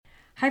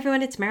Hi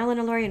everyone, it's Marilyn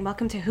and Lori and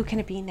welcome to Who Can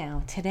It Be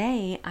Now?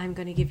 Today I'm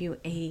going to give you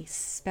a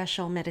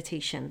special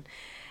meditation.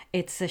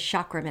 It's a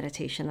chakra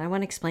meditation. I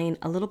want to explain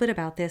a little bit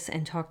about this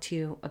and talk to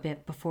you a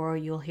bit before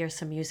you'll hear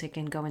some music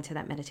and go into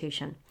that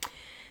meditation.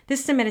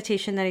 This is a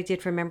meditation that I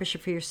did for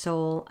Membership for Your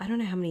Soul. I don't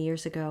know how many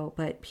years ago,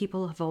 but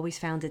people have always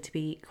found it to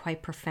be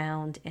quite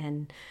profound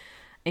and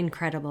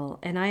incredible.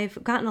 And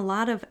I've gotten a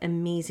lot of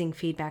amazing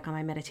feedback on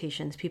my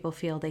meditations. People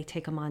feel they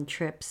take them on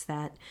trips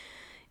that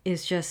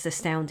is just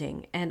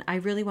astounding. And I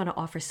really want to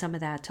offer some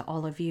of that to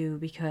all of you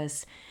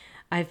because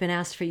I've been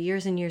asked for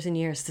years and years and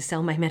years to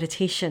sell my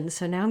meditation.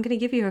 So now I'm going to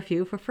give you a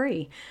few for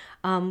free.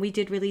 We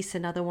did release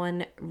another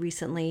one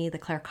recently, the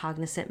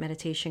Claircognizant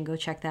meditation. Go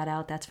check that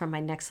out. That's from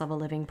my Next Level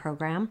Living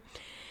program.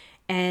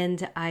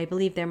 And I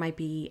believe there might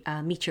be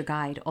Meet Your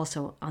Guide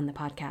also on the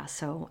podcast.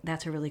 So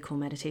that's a really cool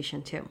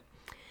meditation too.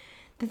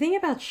 The thing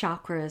about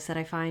chakras that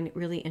I find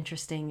really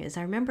interesting is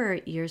I remember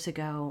years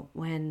ago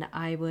when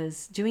I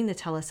was doing the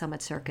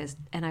Telesummit circuit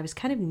and I was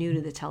kind of new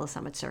to the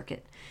Telesummit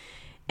circuit.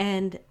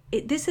 And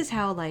this is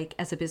how, like,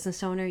 as a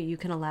business owner, you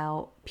can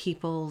allow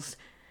people's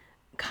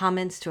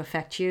comments to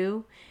affect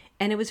you.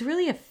 And it was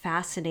really a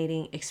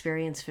fascinating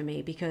experience for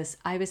me because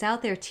I was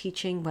out there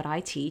teaching what I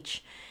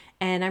teach.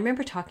 And I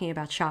remember talking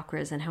about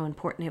chakras and how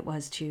important it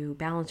was to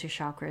balance your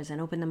chakras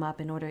and open them up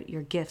in order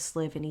your gifts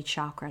live in each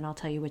chakra. And I'll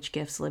tell you which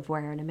gifts live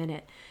where in a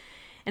minute.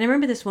 And I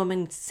remember this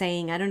woman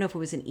saying, I don't know if it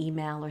was an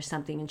email or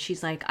something, and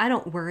she's like, I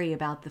don't worry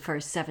about the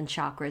first 7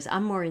 chakras.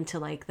 I'm more into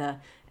like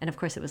and of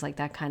course it was like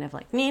that kind of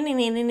like,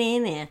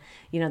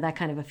 that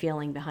kind of a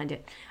feeling behind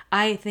it.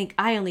 I think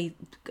I only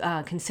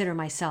consider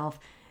myself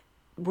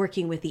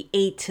working with the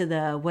 8 to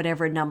the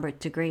whatever number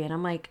degree. And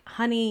I'm like,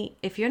 honey,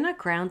 if you're not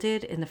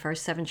grounded in the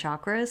first 7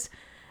 chakras,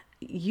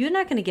 you're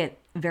not going to get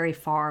very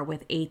far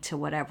with 8 to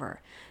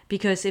whatever.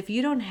 Because if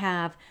you don't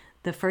have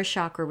the first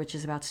chakra, which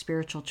is about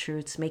spiritual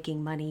truths,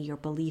 making money, your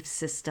belief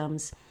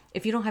systems,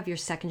 if you don't have your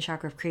second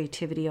chakra of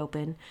creativity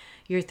open,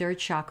 your third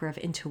chakra of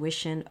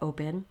intuition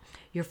open,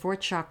 your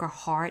fourth chakra,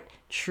 heart,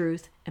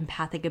 truth,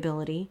 empathic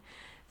ability,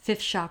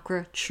 fifth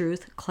chakra,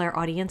 truth,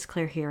 clairaudience,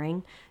 clear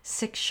hearing,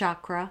 sixth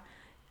chakra,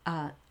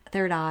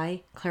 third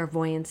eye,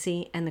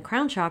 clairvoyancy, and the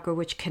crown chakra,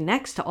 which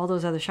connects to all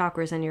those other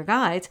chakras and your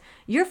guides,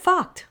 you're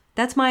fucked.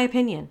 That's my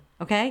opinion.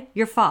 Okay?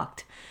 You're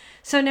fucked.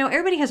 So now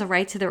everybody has a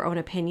right to their own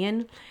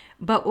opinion.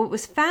 But what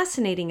was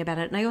fascinating about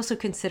it, and I also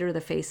consider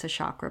the face a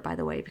chakra, by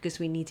the way, because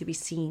we need to be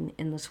seen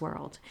in this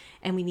world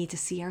and we need to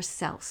see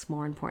ourselves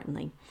more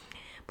importantly.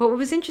 But what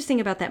was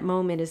interesting about that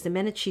moment is the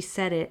minute she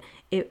said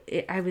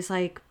it I was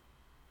like,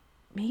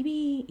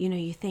 maybe,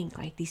 you think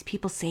like these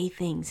people say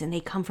things and they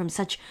come from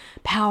such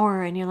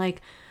power and you're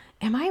like,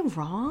 am I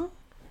wrong?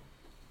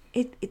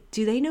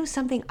 Do they know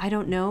something I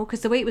don't know?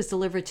 Because the way it was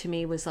delivered to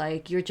me was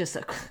like, you're just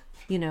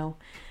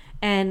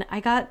And I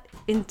got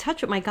in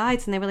touch with my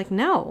guides and they were like,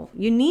 no,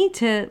 you need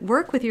to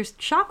work with your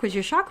chakras.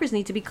 Your chakras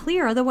need to be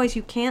clear. Otherwise,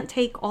 you can't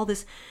take all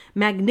this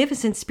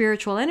magnificent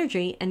spiritual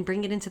energy and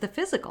bring it into the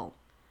physical.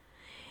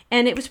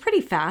 And it was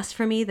pretty fast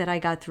for me that I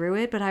got through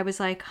it. But I was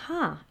like,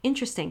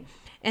 interesting.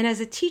 And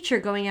as a teacher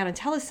going out on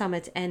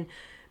telesummits and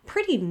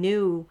pretty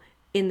new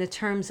in the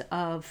terms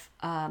of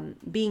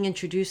being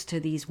introduced to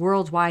these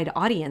worldwide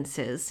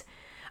audiences,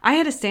 I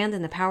had to stand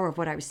in the power of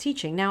what I was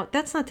teaching. Now,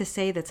 that's not to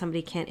say that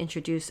somebody can't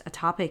introduce a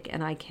topic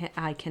and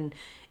I can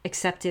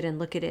accept it and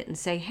look at it and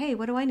say, hey,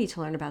 what do I need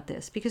to learn about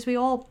this? Because we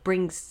all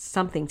bring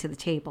something to the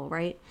table,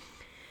 right?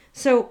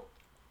 So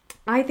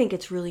I think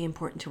it's really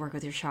important to work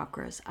with your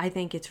chakras. I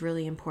think it's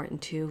really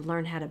important to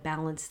learn how to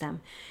balance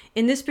them.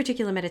 In this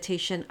particular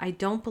meditation, I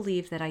don't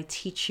believe that I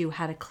teach you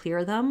how to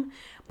clear them,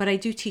 but I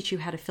do teach you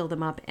how to fill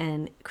them up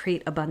and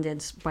create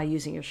abundance by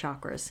using your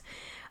chakras.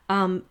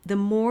 The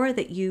more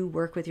that you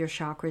work with your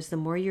chakras, the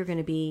more you're going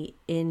to be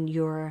in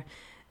your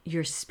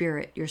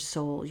spirit, your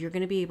soul. You're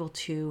going to be able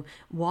to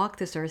walk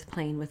this earth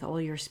plane with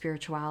all your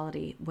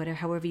spirituality,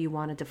 however you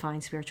want to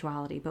define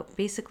spirituality. But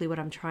basically what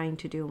I'm trying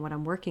to do and what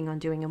I'm working on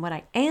doing and what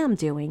I am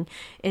doing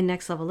in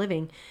Next Level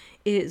Living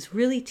is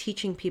really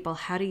teaching people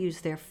how to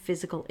use their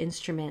physical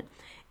instrument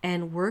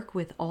and work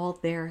with all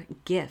their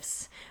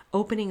gifts,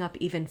 opening up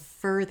even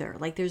further.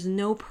 Like there's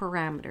no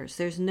parameters,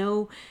 there's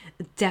no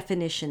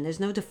definition, there's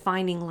no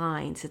defining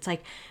lines. It's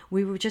like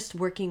we were just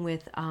working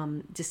with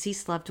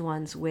deceased loved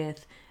ones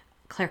with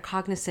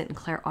claircognizant and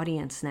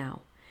clairaudience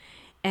now.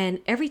 And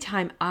every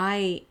time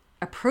I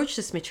approach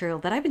this material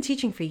that I've been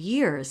teaching for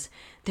years,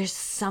 there's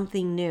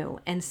something new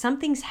and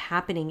something's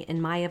happening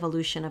in my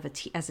evolution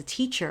as a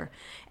teacher,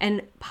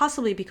 and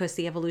possibly because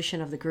the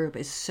evolution of the group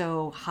is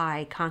so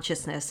high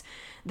consciousness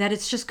that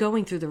it's just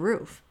going through the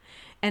roof.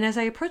 And as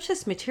I approach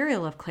this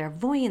material of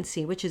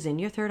clairvoyancy, which is in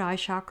your third eye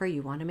chakra,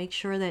 you want to make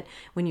sure that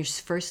when you're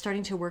first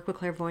starting to work with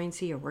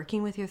clairvoyancy, you're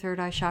working with your third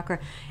eye chakra.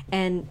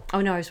 And, I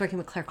was working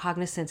with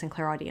claircognizance and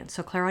clairaudience.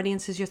 So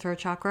clairaudience is your third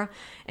chakra.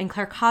 And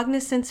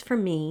claircognizance for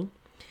me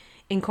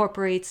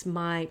incorporates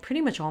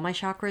pretty much all my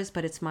chakras,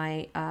 but it's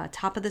my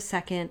top of the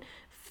second,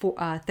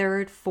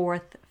 third,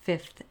 fourth,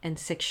 fifth, and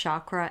sixth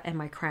chakra, and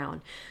my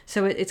crown.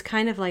 So it's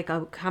kind of like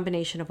a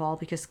combination of all,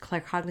 because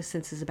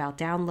claircognizance is about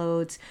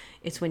downloads.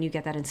 It's when you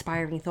get that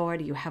inspiring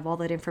thought, you have all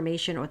that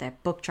information, or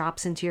that book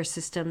drops into your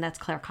system. That's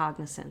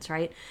claircognizance,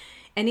 right?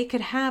 And it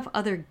could have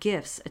other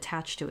gifts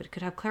attached to it. It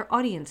could have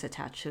clairaudience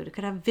attached to it. It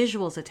could have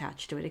visuals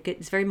attached to it.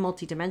 It's very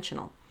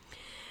multidimensional.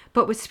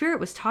 But what Spirit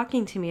was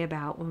talking to me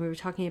about when we were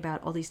talking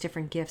about all these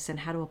different gifts and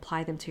how to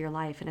apply them to your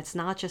life, and it's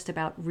not just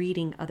about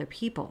reading other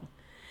people,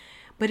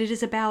 but it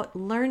is about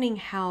learning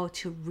how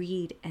to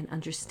read and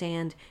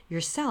understand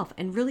yourself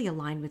and really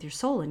align with your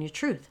soul and your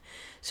truth.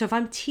 So if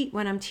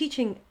when I'm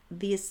teaching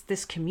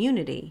this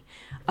community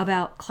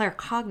about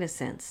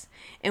claircognizance,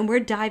 and we're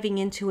diving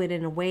into it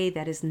in a way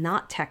that is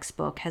not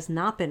textbook, has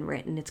not been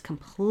written, it's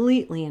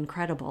completely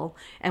incredible,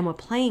 and we're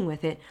playing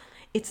with it,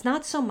 it's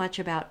not so much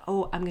about,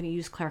 oh, I'm going to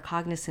use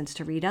claircognizance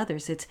to read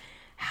others. It's,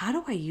 how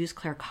do I use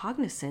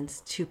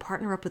claircognizance to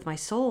partner up with my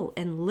soul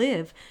and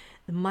live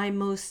my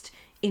most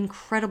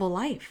incredible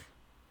life?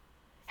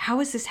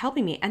 How is this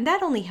helping me? And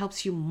that only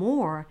helps you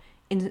more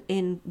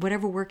in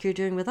whatever work you're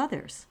doing with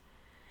others.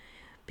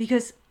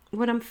 Because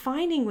what I'm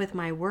finding with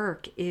my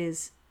work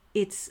is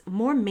it's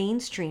more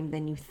mainstream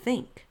than you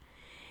think.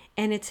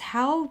 And it's,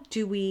 how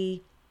do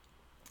we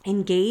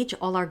engage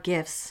all our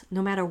gifts,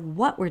 no matter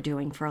what we're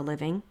doing for a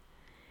living,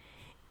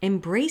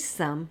 embrace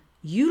them,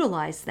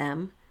 utilize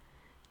them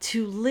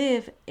to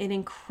live an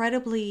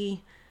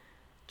incredibly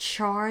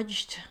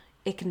charged,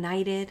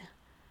 ignited,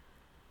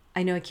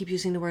 I know I keep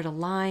using the word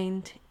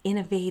aligned,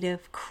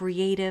 innovative,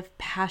 creative,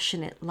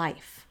 passionate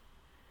life.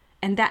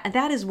 And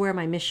that is where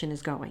my mission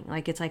is going.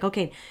 Like, it's like,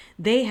 okay,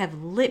 they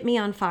have lit me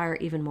on fire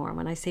even more.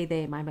 When I say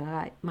they,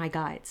 my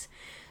guides.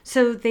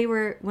 So they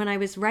were, when I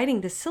was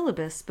writing the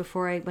syllabus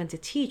before I went to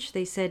teach,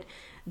 they said,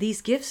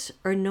 these gifts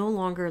are no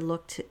longer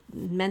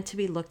meant to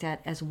be looked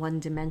at as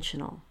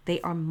one-dimensional. They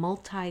are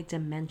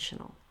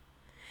multi-dimensional.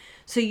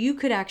 So you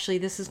could actually,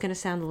 this is going to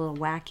sound a little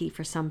wacky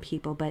for some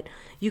people, but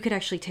you could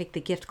actually take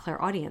the gift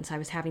clairaudience. I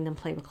was having them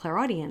play with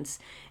clairaudience,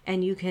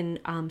 and you can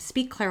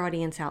speak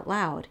clairaudience out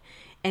loud,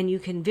 and you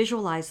can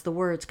visualize the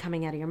words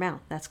coming out of your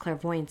mouth. That's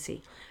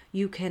clairvoyancy.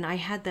 You can, I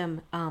had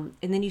them, and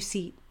then you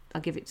see,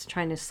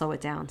 trying to slow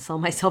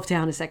myself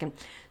down a second.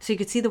 So you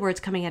could see the words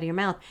coming out of your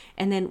mouth,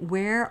 and then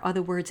where are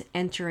the words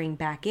entering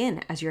back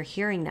in as you're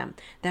hearing them?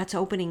 That's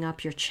opening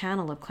up your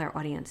channel of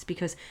clairaudience,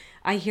 because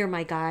I hear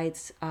my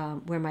guides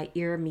where my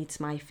ear meets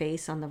my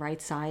face on the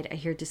right side. I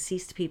hear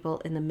deceased people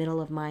in the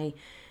middle of my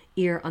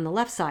ear on the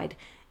left side.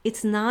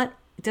 It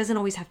doesn't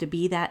always have to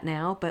be that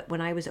now, but when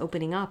I was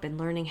opening up and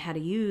learning how to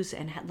use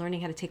and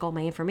learning how to take all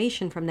my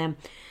information from them,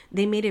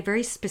 they made it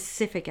very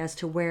specific as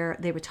to where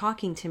they were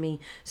talking to me,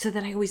 so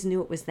that I always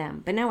knew it was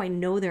them. But now I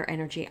know their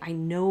energy. I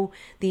know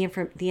the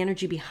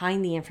energy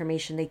behind the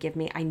information they give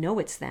me. I know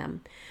it's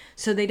them.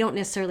 So they don't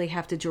necessarily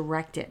have to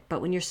direct it.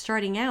 But when you're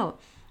starting out,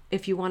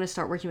 if you want to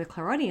start working with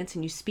clairaudience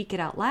and you speak it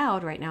out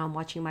loud, right now I'm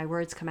watching my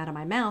words come out of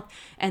my mouth,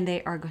 and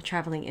they are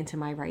traveling into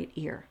my right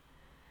ear.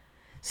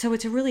 So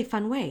it's a really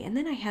fun way. And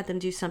then I had them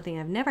do something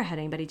I've never had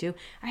anybody do.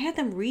 I had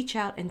them reach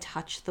out and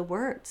touch the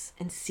words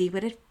and see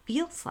what it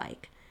feels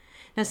like.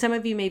 Now, some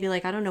of you may be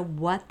like, I don't know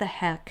what the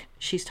heck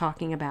she's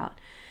talking about.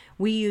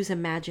 We use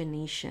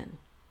imagination.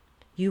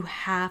 You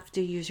have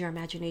to use your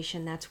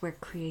imagination. That's where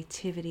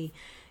creativity,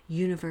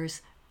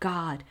 universe,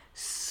 God,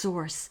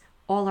 source,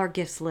 all our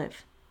gifts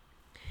live.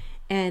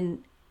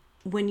 And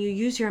when you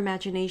use your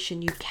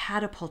imagination, you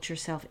catapult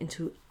yourself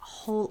into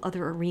whole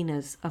other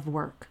arenas of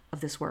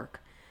this work.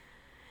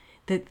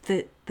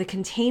 The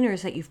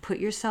containers that you've put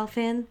yourself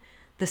in,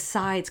 the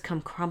sides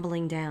come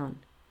crumbling down,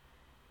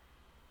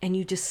 and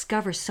you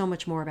discover so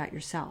much more about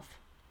yourself.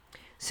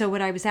 So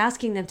what I was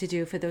asking them to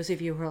do, for those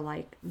of you who are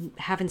like,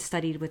 haven't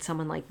studied with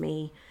someone like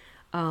me,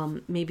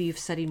 maybe you've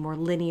studied more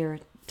linear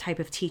type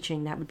of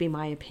teaching, that would be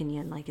my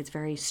opinion. Like, it's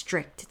very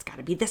strict. It's got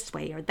to be this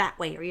way or that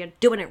way, or you're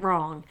doing it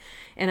wrong.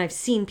 And I've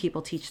seen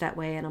people teach that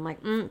way, and I'm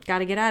like, got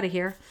to get out of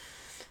here.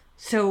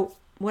 So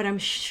what I'm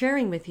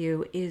sharing with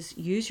you is,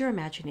 use your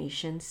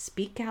imagination,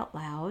 speak out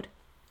loud,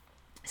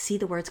 see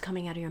the words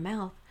coming out of your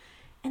mouth,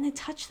 and then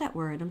touch that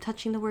word. I'm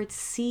touching the word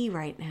see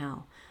right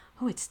now.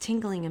 Oh, it's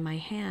tingling in my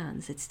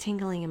hands. It's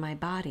tingling in my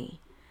body.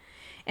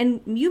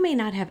 And you may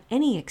not have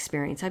any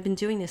experience. I've been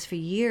doing this for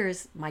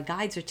years. My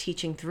guides are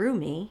teaching through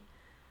me,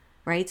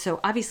 right?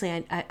 So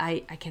obviously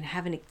I can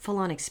have a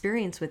full-on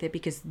experience with it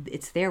because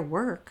it's their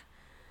work.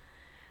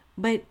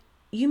 But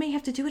you may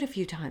have to do it a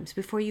few times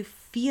before you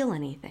feel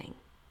anything,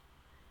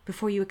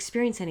 before you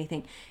experience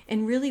anything.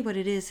 And really what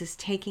it is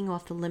taking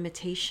off the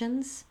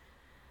limitations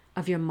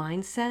of your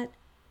mindset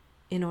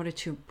in order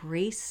to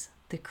embrace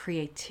the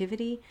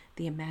creativity,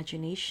 the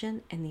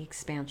imagination, and the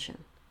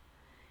expansion.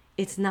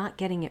 It's not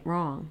getting it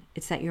wrong.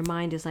 It's that your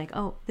mind is like,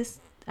 oh,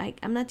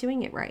 I'm not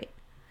doing it right.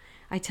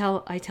 I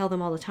tell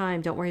them all the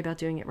time, don't worry about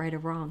doing it right or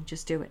wrong.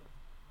 Just do it.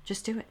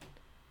 Just do it.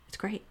 It's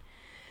great.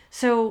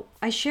 So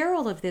I share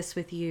all of this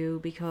with you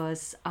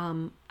because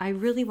I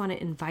really want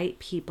to invite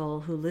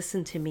people who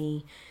listen to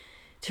me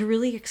to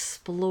really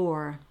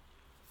explore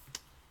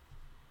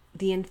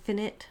the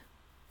infinite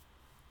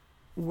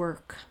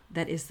work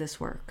that is this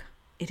work.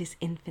 It is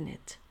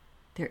infinite.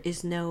 There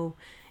is no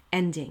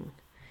ending.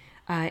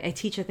 I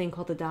teach a thing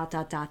called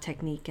the ...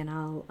 technique, and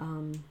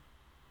I'm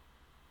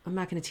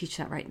not going to teach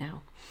that right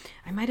now.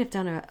 I might have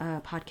done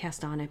a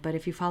podcast on it, but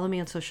if you follow me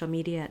on social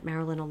media at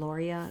Marilyn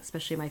Aloria,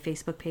 especially my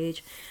Facebook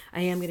page,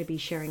 I am going to be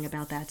sharing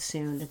about that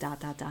soon,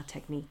 the ...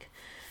 technique.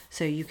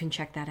 So you can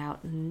check that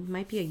out. And it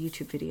might be a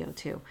YouTube video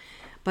too.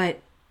 But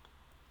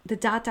the ...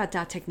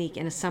 technique,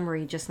 in a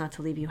summary, just not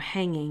to leave you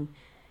hanging,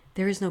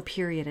 there is no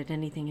period at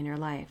anything in your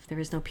life. There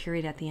is no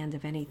period at the end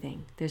of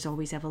anything. There's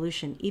always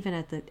evolution. Even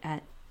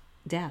at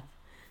death,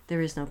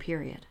 there is no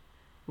period.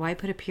 Why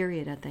put a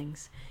period at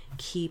things?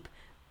 Keep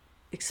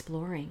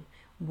exploring.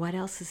 What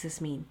else does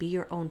this mean? Be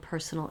your own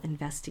personal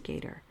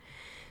investigator.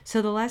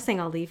 So the last thing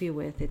I'll leave you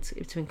with,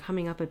 it's been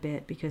coming up a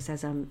bit because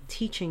as I'm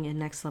teaching in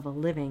Next Level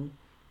Living,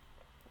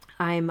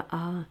 I'm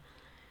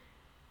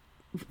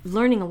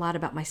learning a lot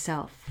about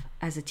myself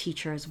as a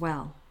teacher as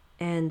well.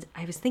 And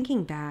I was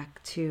thinking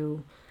back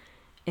to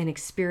an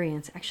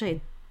experience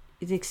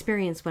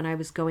when I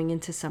was going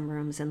into some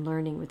rooms and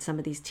learning with some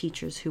of these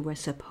teachers who were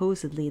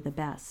supposedly the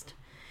best.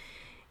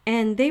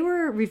 And they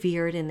were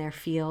revered in their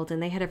field,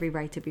 and they had every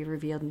right to be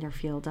revered in their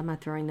field. I'm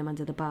not throwing them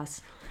under the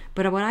bus.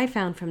 But what I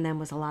found from them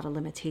was a lot of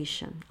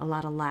limitation, a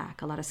lot of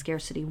lack, a lot of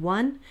scarcity.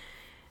 One,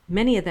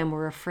 many of them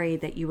were afraid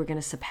that you were going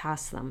to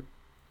surpass them.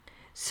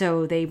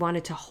 So they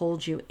wanted to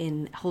hold you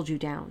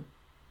down.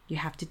 You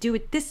have to do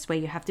it this way.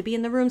 You have to be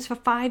in the rooms for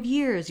 5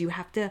 years.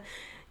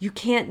 You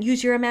can't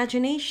use your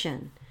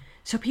imagination.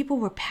 So people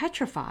were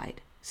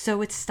petrified.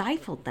 So it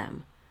stifled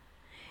them.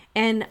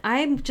 And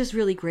I'm just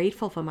really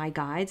grateful for my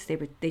guides.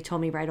 They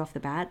told me right off the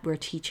bat, we're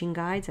teaching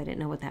guides. I didn't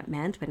know what that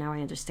meant, but now I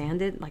understand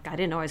it. Like, I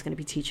didn't know I was going to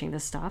be teaching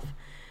this stuff.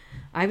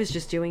 I was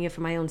just doing it for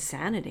my own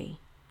sanity,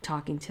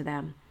 talking to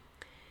them.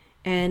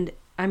 And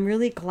I'm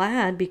really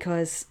glad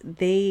because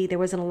there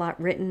wasn't a lot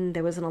written.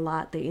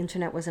 The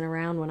internet wasn't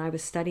around when I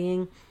was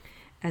studying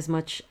as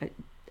much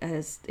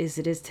as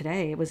it is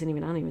today. I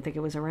don't even think it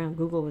was around.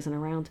 Google wasn't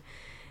around.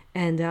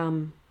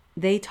 And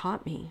they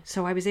taught me.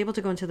 So I was able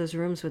to go into those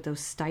rooms with those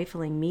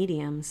stifling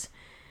mediums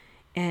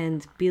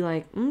and be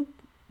like,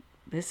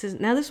 this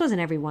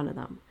wasn't every one of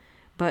them,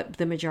 but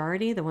the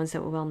majority, the ones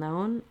that were well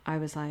known, I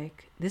was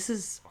like, this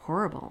is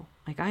horrible.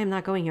 Like, I am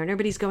not going here. And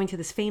everybody's going to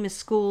this famous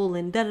school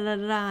and da da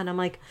da da. And I'm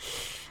like,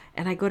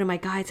 and I go to my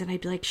guides and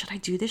I'd be like, should I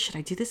do this? Should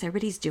I do this?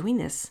 Everybody's doing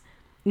this.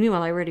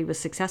 Meanwhile, I already was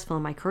successful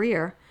in my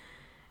career.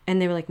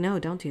 And they were like, no,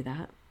 don't do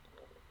that.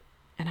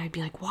 And I'd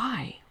be like,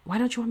 why? Why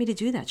don't you want me to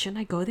do that?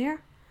 Shouldn't I go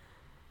there?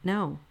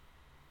 No,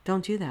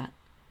 don't do that.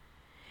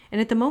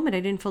 And at the moment, I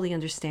didn't fully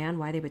understand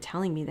why they were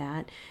telling me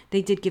that.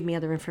 They did give me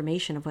other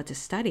information of what to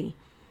study.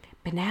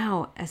 But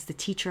now, as the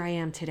teacher I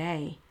am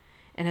today,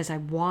 and as I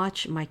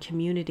watch my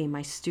community,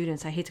 my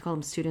students, I hate to call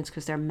them students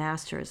because they're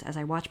masters, as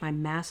I watch my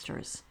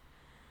masters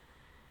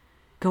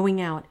going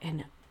out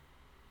and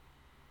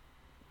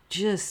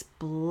just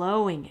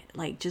blowing it,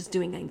 like just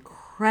doing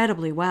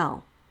incredibly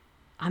well.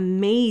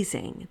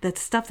 Amazing. The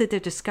stuff that they're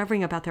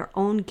discovering about their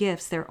own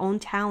gifts, their own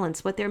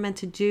talents, what they're meant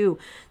to do,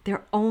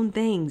 their own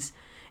things.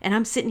 And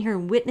I'm sitting here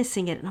and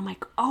witnessing it. And I'm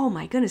like, oh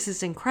my goodness, this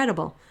is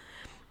incredible.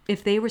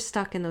 If they were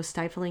stuck in those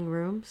stifling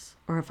rooms,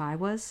 or if I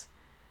was,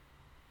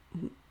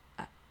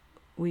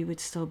 we would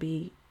still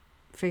be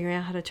figuring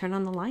out how to turn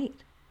on the light.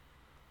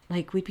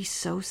 Like, we'd be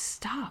so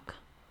stuck.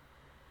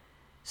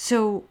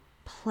 So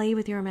play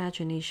with your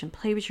imagination.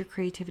 Play with your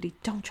creativity.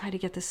 Don't try to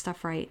get this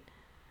stuff right.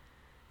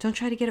 Don't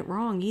try to get it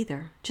wrong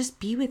either. Just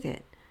be with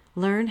it.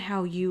 Learn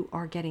how you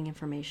are getting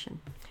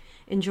information.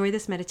 Enjoy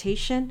this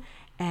meditation.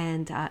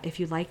 And if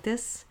you like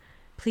this,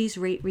 please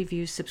rate,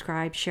 review,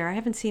 subscribe, share. I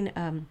haven't seen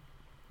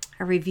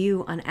a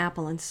review on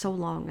Apple in so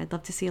long. I'd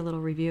love to see a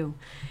little review.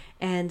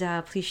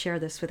 And please share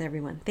this with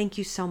everyone. Thank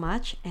you so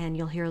much. And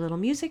you'll hear a little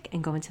music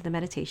and go into the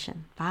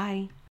meditation.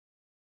 Bye.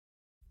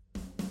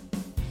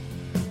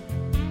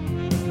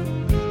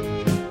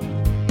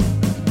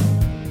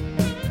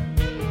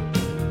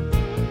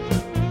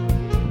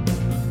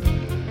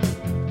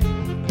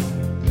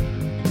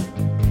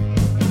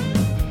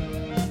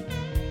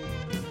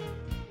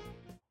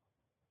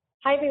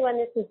 Hi, everyone.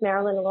 This is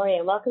Marilyn Aloria,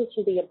 and welcome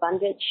to the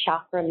Abundant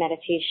Chakra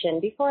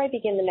Meditation. Before I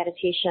begin the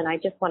meditation, I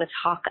just want to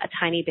talk a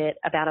tiny bit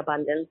about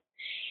abundance.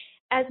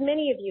 As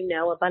many of you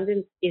know,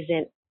 abundance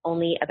isn't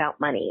only about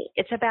money.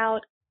 It's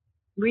about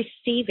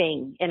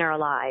receiving in our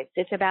lives.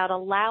 It's about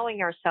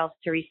allowing ourselves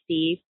to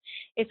receive.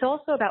 It's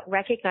also about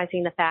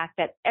recognizing the fact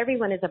that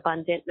everyone is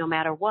abundant no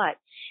matter what.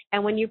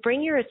 And when you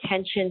bring your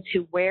attention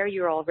to where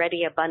you're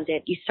already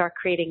abundant, you start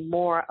creating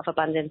more of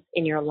abundance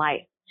in your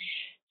life.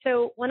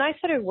 So when I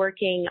started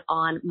working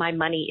on my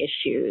money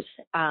issues,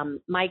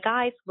 my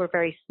guides were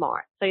very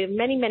smart. So you have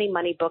many, many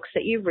money books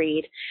that you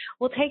read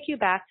will take you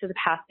back to the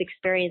past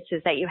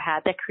experiences that you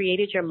had that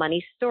created your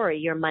money story,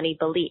 your money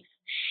beliefs.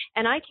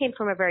 And I came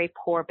from a very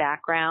poor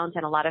background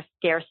and a lot of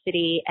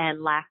scarcity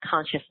and lack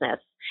consciousness.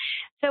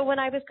 So when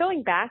I was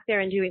going back there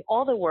and doing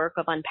all the work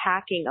of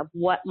unpacking of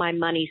what my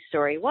money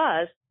story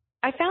was,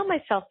 I found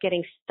myself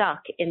getting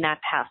stuck in that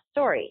past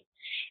story.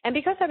 And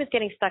because I was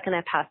getting stuck in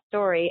that past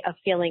story of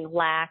feeling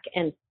lack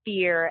and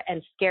fear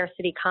and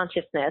scarcity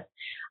consciousness,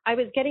 I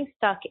was getting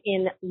stuck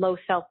in low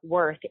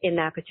self-worth in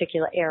that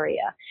particular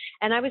area.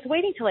 And I was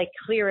waiting to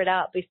clear it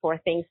up before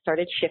things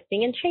started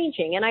shifting and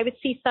changing. And I would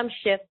see some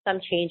shifts, some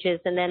changes,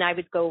 and then I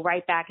would go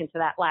right back into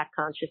that lack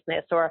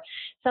consciousness, or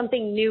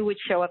something new would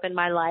show up in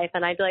my life.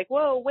 And I'd be like,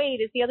 whoa, wait,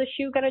 is the other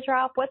shoe going to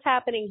drop? What's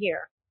happening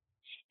here?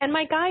 And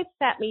my guides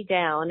sat me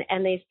down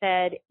and they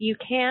said, you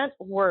can't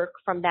work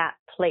from that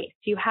place.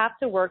 You have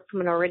to work from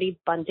an already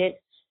abundant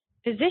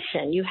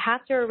position. You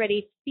have to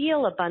already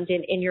feel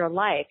abundant in your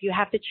life. You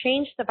have to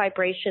change the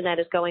vibration that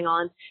is going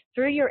on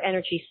through your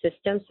energy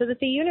system so that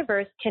the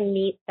universe can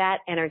meet that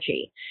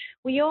energy.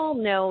 We all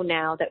know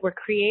now that we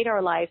create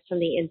our lives from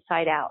the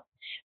inside out.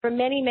 For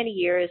many, many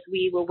years,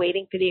 we were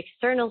waiting for the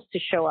externals to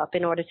show up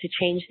in order to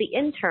change the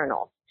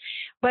internals.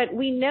 But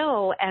we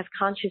know as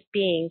conscious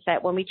beings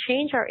that when we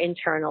change our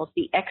internals,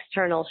 the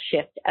externals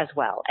shift as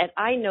well. And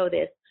I know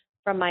this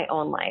from my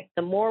own life.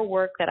 The more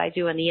work that I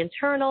do in the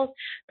internals,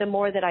 the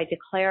more that I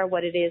declare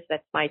what it is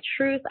that's my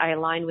truth, I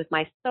align with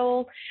my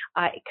soul,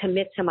 I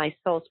commit to my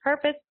soul's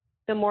purpose,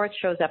 the more it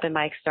shows up in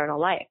my external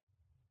life.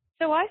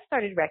 So I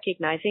started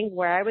recognizing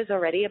where I was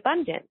already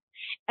abundant.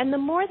 And the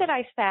more that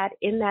I sat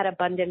in that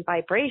abundant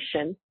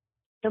vibration,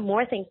 the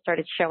more things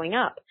started showing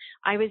up.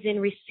 I was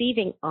in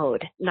receiving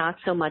mode, not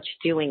so much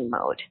doing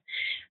mode.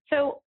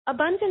 So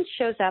abundance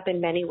shows up in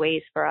many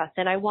ways for us,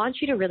 and I want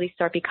you to really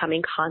start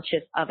becoming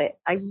conscious of it.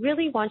 I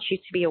really want you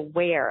to be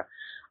aware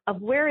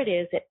of where it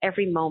is at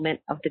every moment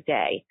of the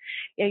day.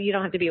 You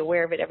don't have to be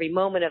aware of it every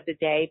moment of the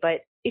day,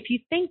 but if you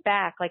think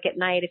back, like at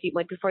night,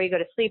 before you go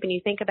to sleep and you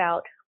think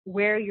about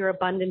where your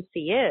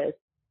abundancy is,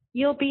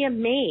 you'll be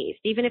amazed,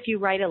 even if you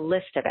write a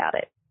list about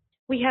it.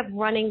 We have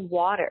running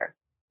water.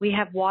 We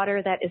have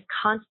water that is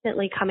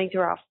constantly coming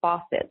through our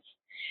faucets.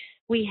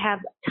 We have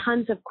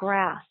tons of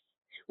grass.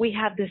 We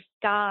have the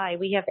sky.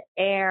 We have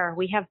air.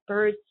 We have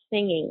birds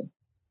singing.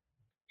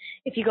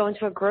 If you go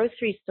into a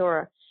grocery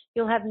store,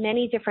 you'll have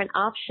many different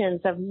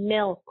options of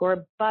milk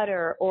or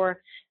butter or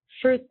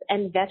fruits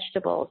and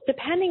vegetables,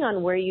 depending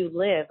on where you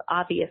live,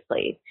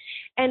 obviously.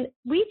 And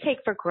we take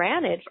for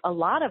granted, a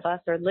lot of us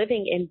are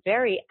living in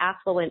very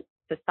affluent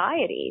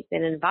societies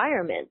and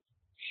environments.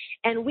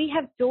 And we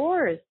have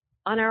doors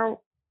on our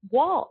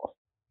walls.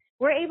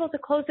 We're able to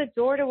close a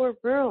door to a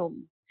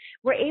room.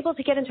 We're able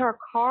to get into our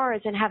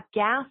cars and have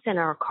gas in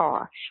our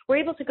car. We're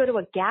able to go to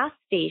a gas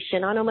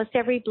station on almost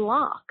every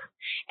block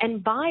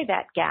and buy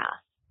that gas.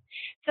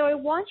 So I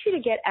want you to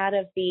get out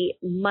of the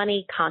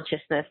money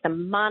consciousness, the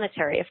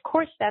monetary. Of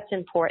course, that's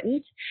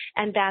important,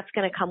 and that's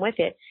going to come with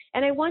it.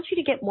 And I want you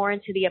to get more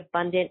into the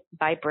abundant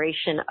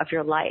vibration of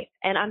your life.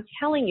 And I'm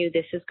telling you,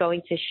 this is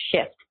going to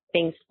shift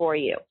things for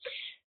you.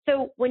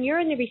 So when you're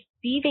in the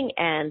receiving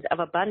end of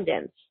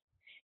abundance,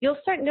 you'll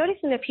start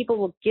noticing that people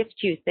will gift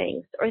you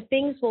things, or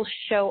things will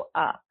show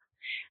up.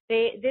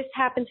 This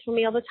happens for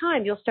me all the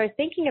time. You'll start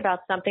thinking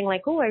about something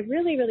like, oh, I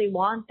really, really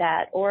want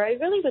that, or I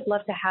really would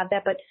love to have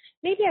that, but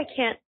maybe I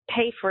can't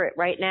pay for it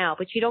right now.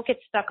 But you don't get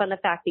stuck on the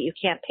fact that you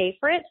can't pay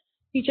for it.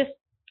 You just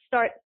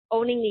start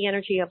owning the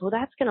energy of, well,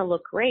 that's going to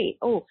look great.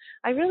 Oh,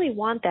 I really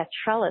want that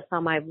trellis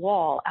on my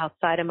wall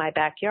outside of my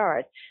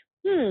backyard.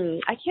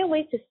 I can't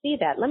wait to see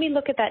that. Let me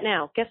look at that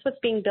now. Guess what's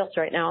being built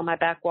right now on my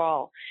back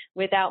wall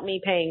without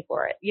me paying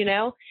for it, you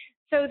know?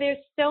 So there's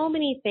so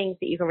many things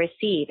that you can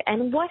receive.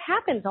 And what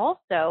happens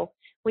also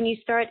when you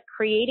start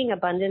creating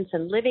abundance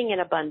and living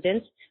in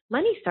abundance,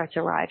 money starts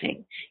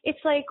arriving. It's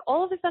like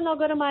all of a sudden I'll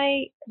go to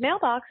my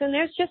mailbox and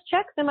there's just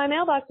checks in my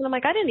mailbox. And I'm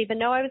like, I didn't even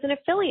know I was an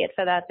affiliate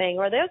for that thing.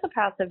 Or there's a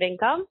passive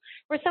income,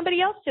 or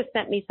somebody else just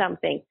sent me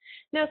something.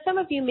 Now, some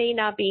of you may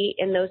not be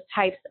in those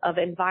types of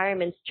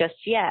environments just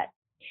yet.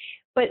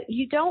 But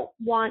you don't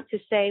want to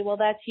say, well,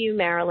 that's you,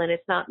 Marilyn.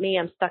 It's not me.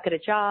 I'm stuck at a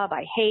job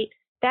I hate.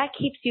 That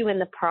keeps you in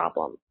the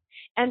problem.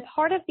 And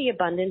part of the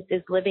abundance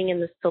is living in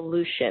the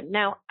solution.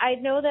 Now, I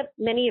know that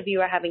many of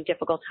you are having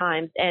difficult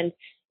times. And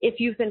if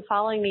you've been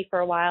following me for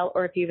a while,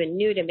 or if you've been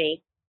new to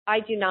me, I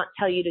do not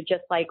tell you to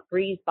just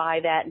breeze by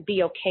that and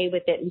be okay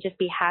with it and just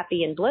be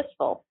happy and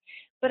blissful.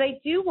 But I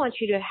do want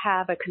you to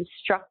have a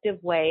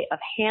constructive way of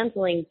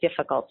handling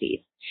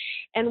difficulties.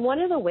 And one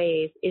of the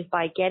ways is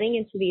by getting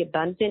into the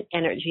abundant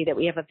energy that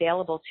we have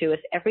available to us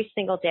every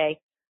single day,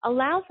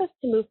 allows us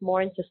to move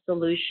more into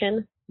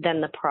solution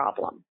than the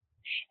problem.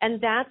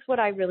 And that's what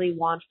I really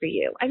want for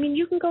you. I mean,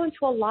 you can go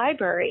into a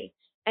library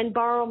and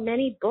borrow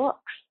many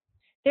books.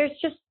 There's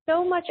just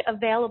so much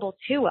available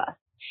to us.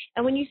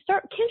 And when you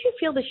start, can't you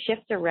feel the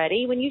shift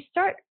already? When you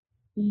start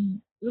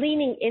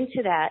leaning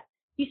into that,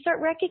 you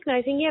start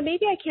recognizing, yeah,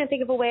 maybe I can't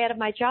think of a way out of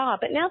my job,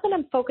 but now that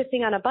I'm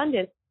focusing on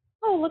abundance,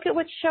 oh, look at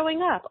what's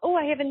showing up. Oh,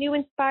 I have a new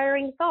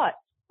inspiring thought.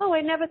 Oh,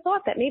 I never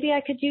thought that. Maybe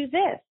I could do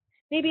this.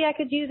 Maybe I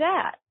could do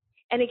that.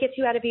 And it gets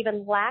you out of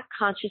even lack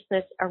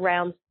consciousness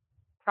around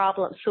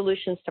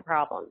solutions to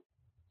problems.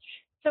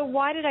 So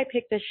why did I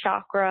pick this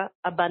chakra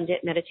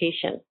abundant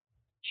meditation?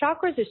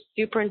 Chakras are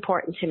super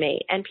important to me.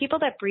 And people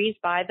that breeze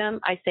by them,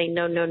 I say,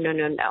 no, no, no,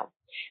 no, no.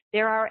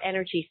 They're our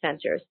energy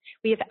centers.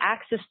 We have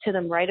access to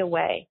them right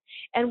away.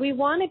 And we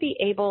want to be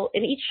able,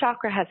 and each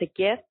chakra has a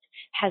gift,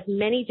 has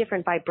many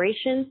different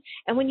vibrations.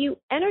 And when you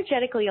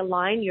energetically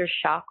align your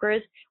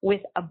chakras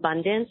with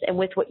abundance and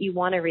with what you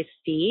want to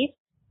receive,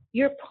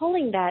 you're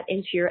pulling that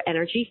into your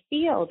energy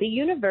field. The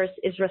universe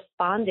is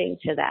responding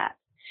to that.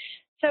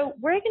 So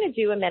we're going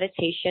to do a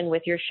meditation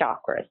with your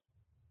chakras.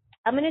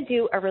 I'm going to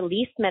do a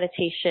release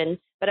meditation,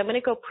 but I'm going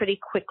to go pretty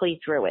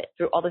quickly through it,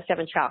 through all the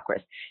 7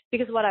 chakras,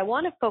 because what I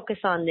want to focus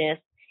on this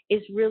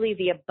is really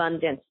the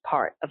abundance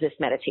part of this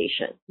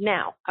meditation.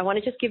 Now, I want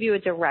to just give you a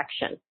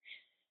direction.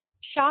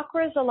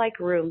 Chakras are like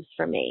rooms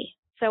for me.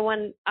 So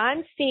when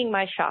I'm seeing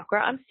my chakra,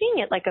 I'm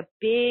seeing it like a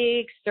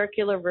big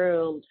circular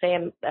room, say,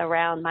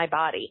 around my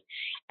body.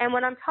 And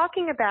when I'm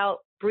talking about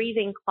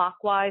breathing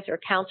clockwise or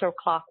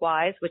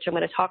counterclockwise, which I'm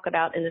going to talk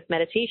about in this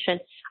meditation,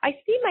 I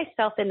see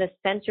myself in the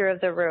center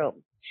of the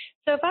room.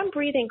 So if I'm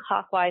breathing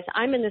clockwise,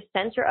 I'm in the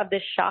center of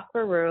this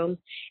chakra room,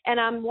 and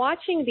I'm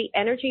watching the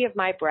energy of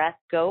my breath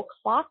go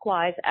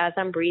clockwise as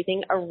I'm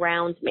breathing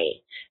around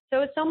me.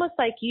 So it's almost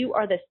like you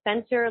are the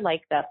center,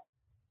 like the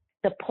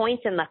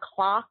point in the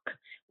clock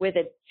where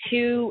the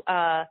 2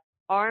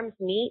 arms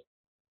meet.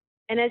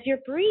 And as you're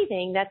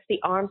breathing, that's the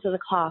arms of the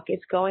clock.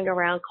 It's going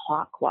around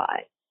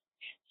clockwise.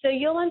 So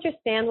you'll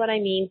understand what I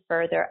mean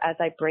further as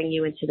I bring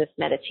you into this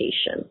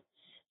meditation.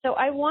 So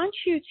I want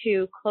you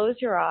to close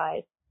your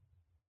eyes,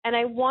 and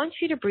I want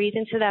you to breathe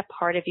into that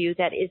part of you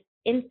that is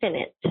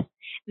infinite,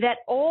 that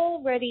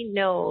already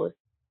knows,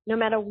 no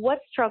matter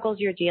what struggles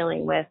you're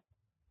dealing with,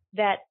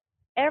 that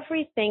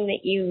everything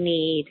that you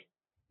need,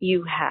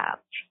 you have.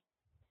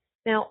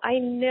 Now, I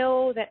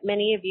know that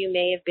many of you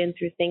may have been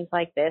through things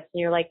like this,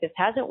 and you're like, this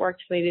hasn't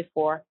worked for me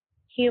before.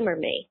 Humor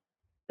me.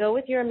 Go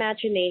with your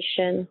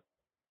imagination,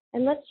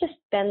 and let's just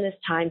spend this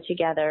time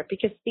together,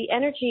 because the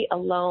energy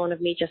alone of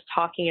me just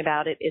talking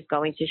about it is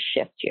going to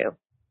shift you.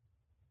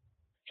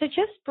 So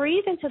just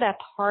breathe into that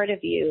part of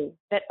you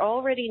that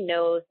already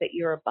knows that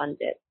you're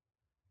abundant.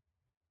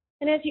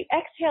 And as you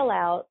exhale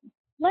out,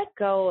 let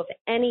go of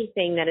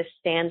anything that is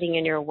standing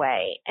in your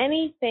way,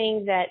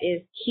 anything that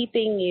is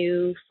keeping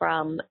you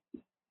from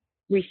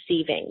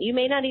receiving. You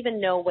may not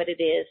even know what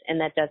it is, and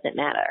that doesn't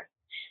matter.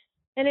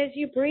 And as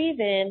you breathe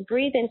in,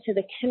 breathe into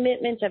the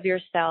commitment of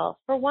yourself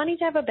for wanting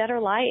to have a better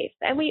life.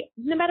 And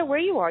no matter where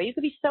you are, you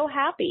could be so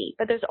happy,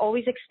 but there's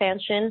always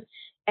expansion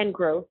and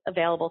growth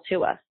available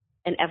to us,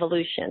 and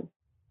evolution.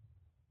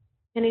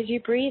 And as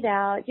you breathe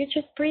out, you're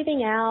just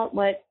breathing out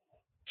what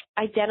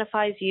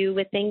identifies you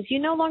with things you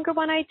no longer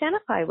want to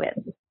identify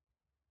with.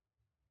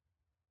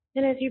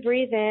 And as you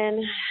breathe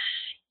in,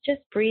 just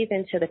breathe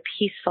into the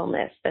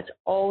peacefulness that's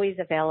always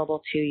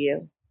available to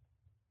you.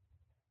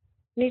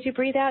 And as you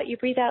breathe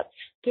out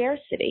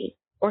scarcity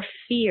or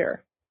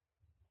fear.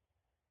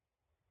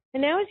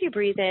 And now as you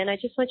breathe in, I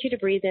just want you to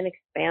breathe in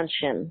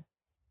expansion.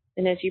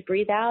 And as you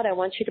breathe out, I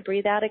want you to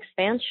breathe out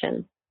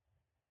expansion.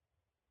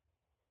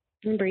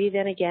 And breathe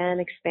in again,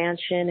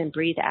 expansion, and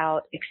breathe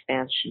out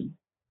expansion.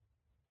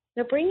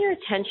 Now bring your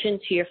attention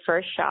to your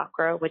first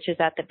chakra, which is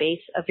at the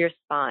base of your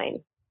spine.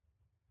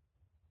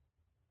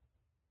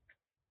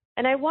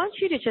 And I want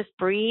you to just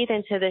breathe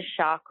into this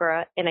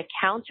chakra in a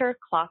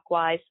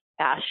counterclockwise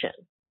fashion.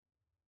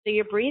 So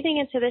you're breathing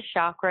into this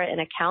chakra in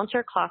a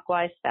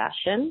counterclockwise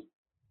fashion.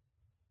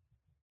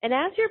 And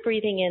as you're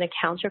breathing in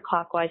a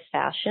counterclockwise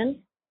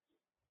fashion,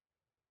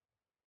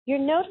 you're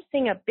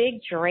noticing a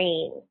big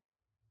drain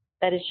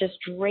that is just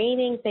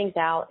draining things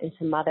out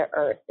into Mother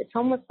Earth. It's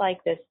almost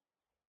like this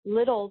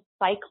little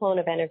cyclone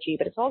of energy,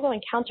 but it's all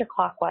going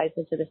counterclockwise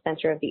into the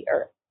center of the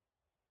earth.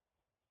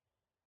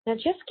 Now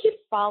just keep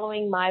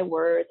following my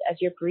words as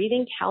you're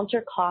breathing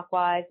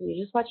counterclockwise, and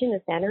you're just watching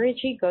this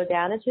energy go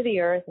down into the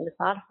earth, and it's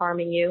not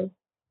harming you.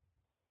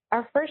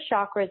 Our first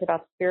chakra is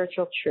about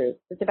spiritual truth.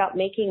 It's about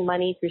making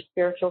money through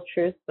spiritual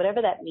truth,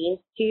 whatever that means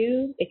to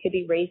you. It could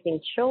be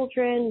raising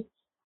children,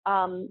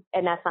 and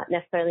that's not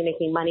necessarily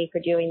making money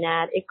for doing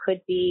that. It could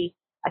be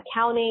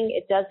accounting.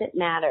 It doesn't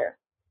matter.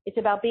 It's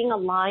about being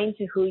aligned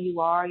to who you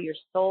are, your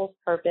soul's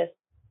purpose,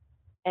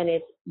 and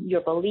it's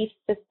your belief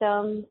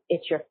system.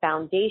 It's your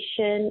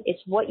foundation.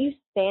 It's what you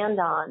stand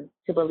on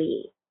to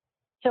believe.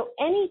 So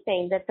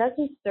anything that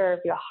doesn't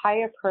serve your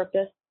higher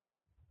purpose,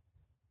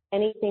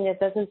 anything that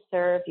doesn't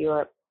serve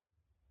your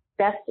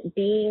best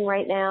being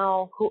right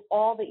now,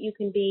 all that you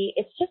can be,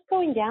 it's just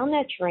going down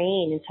that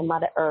drain into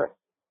Mother Earth.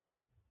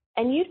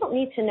 And you don't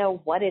need to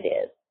know what it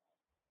is.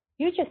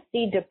 You just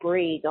see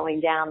debris going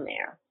down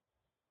there.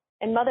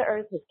 And Mother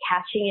Earth is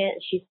catching it,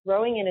 and she's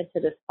throwing it into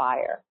this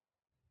fire.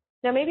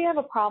 Now, maybe you have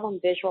a problem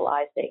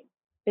visualizing.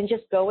 Then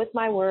just go with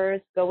my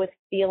words, go with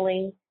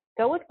feeling,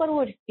 go with what it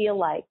would feel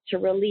like to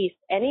release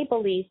any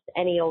beliefs,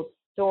 any old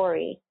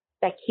story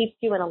that keeps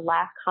you in a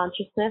lack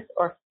consciousness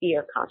or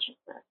fear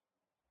consciousness.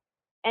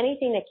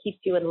 Anything that keeps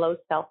you in low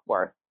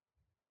self-worth.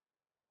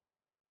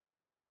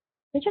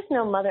 And just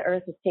know Mother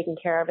Earth is taking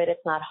care of it.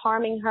 It's not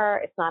harming her.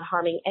 It's not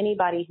harming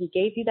anybody who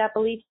gave you that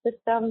belief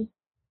system.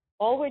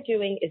 All we're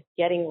doing is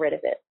getting rid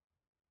of it.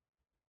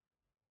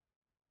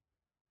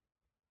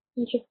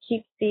 And just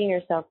keep seeing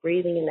yourself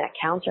breathing in that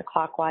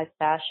counterclockwise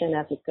fashion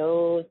as it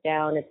goes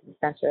down into the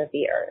center of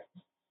the earth.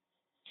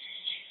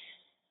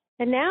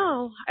 And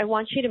now I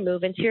want you to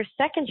move into your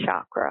second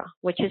chakra,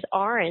 which is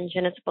orange,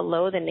 and it's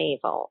below the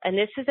navel. And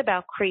this is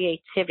about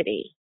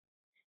creativity.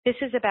 This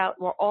is about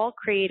we're all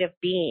creative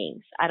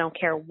beings. I don't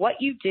care what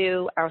you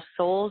do. Our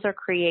souls are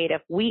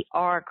creative. We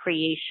are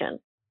creation.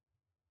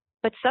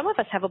 But some of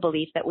us have a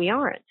belief that we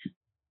aren't.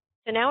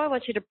 So now I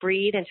want you to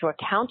breathe into a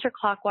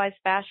counterclockwise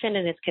fashion,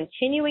 and it's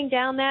continuing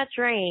down that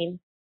drain.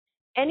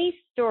 Any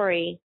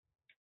story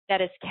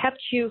that has kept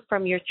you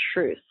from your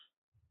truth,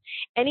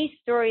 any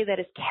story that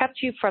has kept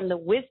you from the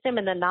wisdom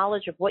and the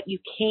knowledge of what you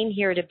came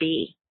here to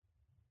be,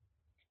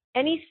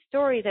 any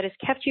story that has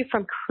kept you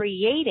from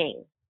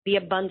creating the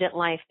abundant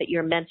life that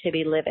you're meant to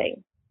be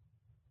living.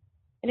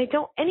 And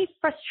any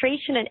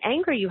frustration and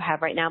anger you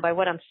have right now by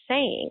what I'm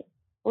saying,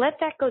 let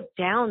that go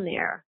down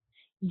there.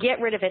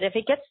 Get rid of it. If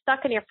it gets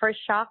stuck in your first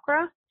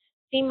chakra,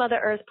 see Mother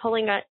Earth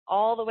pulling it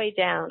all the way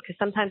down, because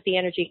sometimes the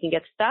energy can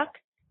get stuck.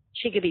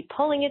 She could be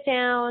pulling it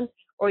down,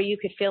 or you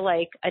could feel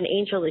like an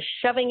angel is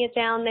shoving it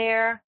down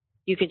there.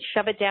 You could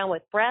shove it down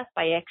with breath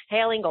by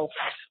exhaling, go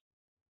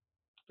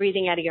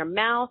breathing out of your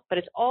mouth, but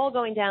it's all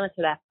going down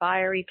into that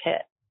fiery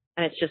pit,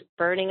 and it's just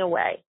burning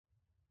away.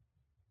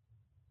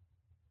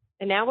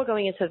 And now we're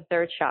going into the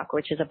third chakra,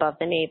 which is above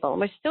the navel. And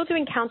we're still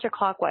doing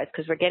counterclockwise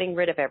because we're getting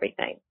rid of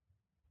everything.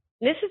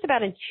 This is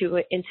about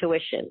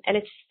intuition, and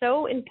it's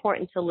so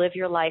important to live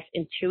your life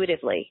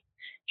intuitively,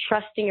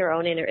 trusting your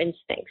own inner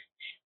instincts.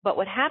 But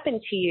what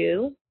happened to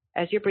you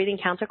as you're breathing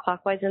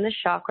counterclockwise in this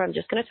chakra, I'm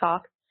just going to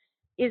talk,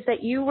 is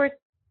that you were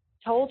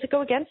told to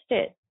go against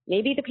it.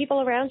 Maybe the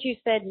people around you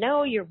said,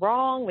 no, you're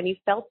wrong when you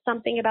felt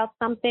something about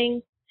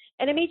something,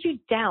 and it made you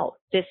doubt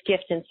this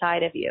gift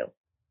inside of you.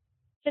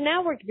 So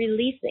now we're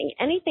releasing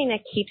anything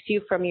that keeps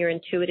you from your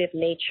intuitive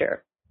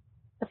nature.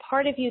 The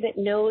part of you that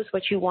knows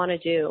what you want to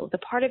do, the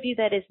part of you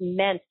that is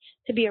meant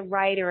to be a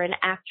writer, an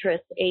actress,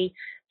 a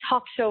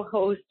talk show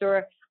host,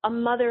 or a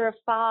mother of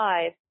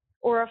 5,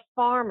 or a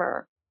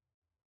farmer.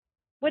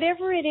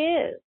 Whatever it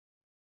is,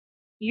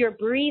 you're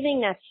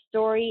breathing that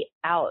story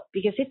out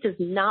because it does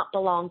not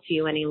belong to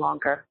you any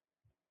longer.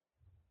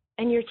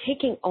 And you're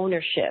taking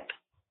ownership.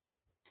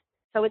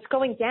 So it's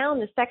going down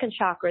the second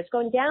chakra, it's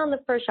going down the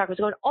first chakra,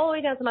 it's going all the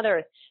way down to Mother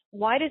Earth.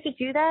 Why does it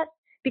do that?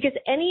 Because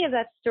any of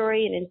that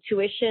story and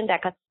intuition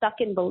that got stuck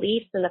in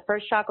beliefs in the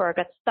first chakra or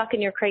got stuck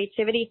in your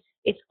creativity,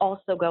 it's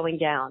also going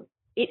down.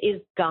 It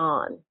is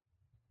gone.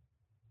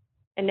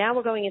 And now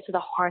we're going into the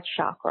heart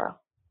chakra.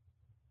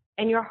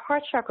 And your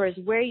heart chakra is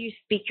where you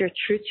speak your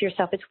truth to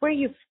yourself. It's where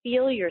you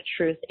feel your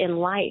truth in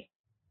life.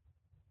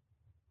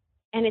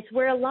 And it's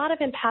where a lot of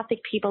empathic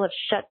people have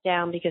shut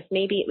down because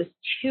maybe it was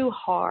too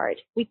hard.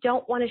 We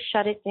don't want to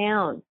shut it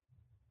down.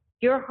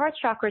 Your heart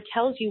chakra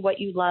tells you what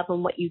you love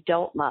and what you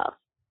don't love.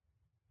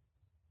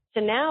 So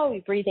now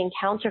you're breathing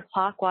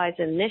counterclockwise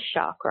in this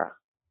chakra.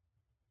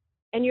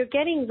 And you're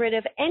getting rid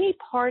of any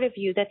part of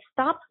you that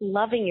stops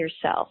loving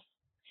yourself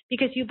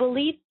because you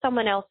believe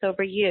someone else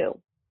over you.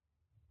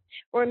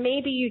 Or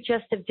maybe you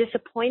just have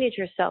disappointed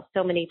yourself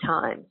so many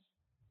times.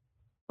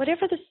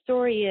 Whatever the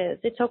story is,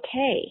 it's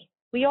okay.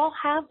 We all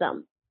have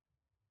them.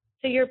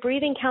 So you're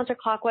breathing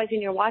counterclockwise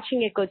and you're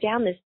watching it go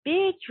down this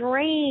big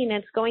drain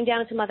and it's going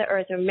down into Mother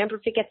Earth. And remember,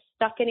 if it gets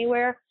stuck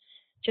anywhere,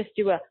 just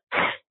do a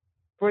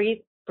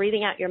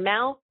breathing out your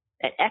mouth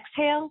and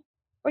exhale,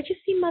 or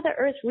just see Mother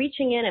Earth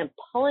reaching in and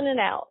pulling it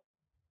out.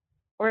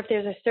 Or if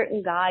there's a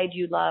certain guide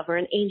you love or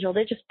an angel,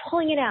 they're just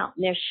pulling it out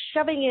and they're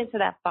shoving it into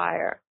that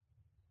fire.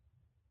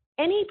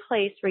 Any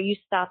place where you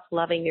stop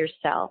loving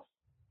yourself.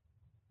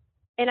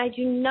 And I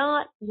do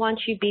not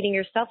want you beating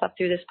yourself up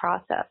through this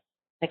process.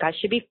 Like I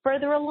should be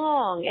further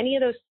along, any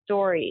of those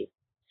stories.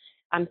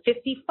 I'm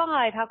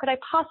 55. How could I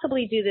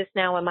possibly do this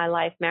now in my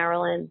life,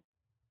 Marilyn?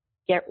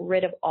 Get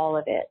rid of all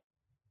of it.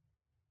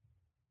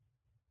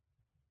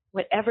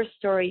 Whatever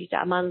story,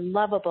 I'm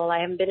unlovable. I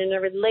haven't been in a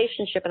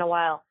relationship in a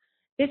while.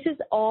 This is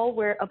all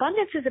where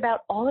abundance is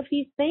about all of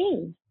these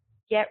things.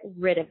 Get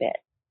rid of it.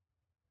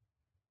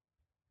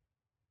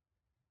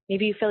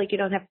 Maybe you feel like you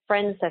don't have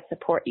friends that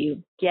support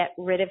you. Get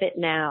rid of it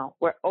now.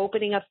 We're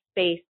opening up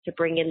space to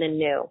bring in the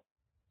new.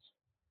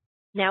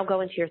 Now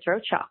go into your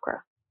throat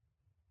chakra.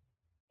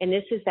 And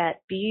this is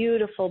that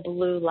beautiful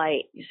blue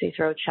light, you see,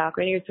 throat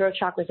chakra. And your throat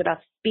chakra is about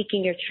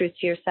speaking your truth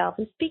to yourself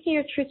and speaking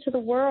your truth to the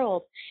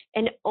world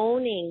and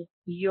owning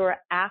your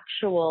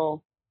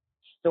actual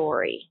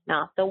story,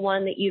 not the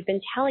one that you've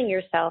been telling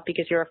yourself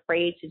because you're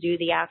afraid to do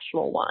the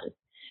actual one.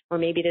 Or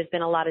maybe there's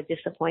been a lot of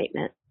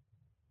disappointment.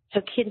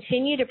 So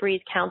continue to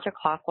breathe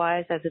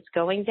counterclockwise as it's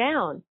going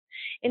down.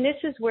 And this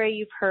is where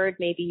you've heard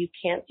maybe you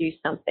can't do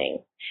something,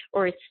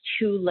 or it's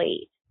too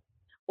late,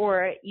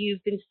 or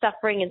you've been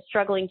suffering and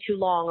struggling too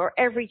long, or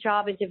every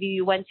job interview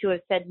you went to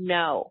has said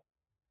no.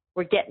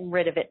 We're getting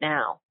rid of it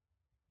now.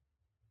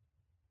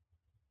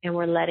 And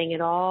we're letting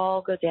it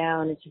all go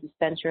down into the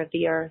center of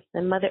the earth.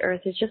 And Mother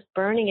Earth is just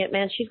burning it,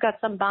 man. She's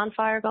got some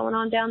bonfire going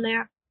on down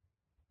there.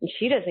 And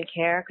she doesn't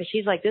care because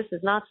she's like, this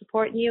is not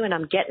supporting you and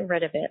I'm getting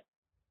rid of it.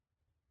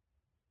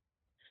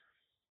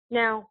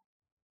 Now,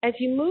 as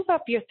you move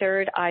up your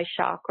third eye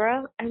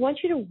chakra, I want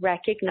you to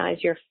recognize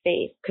your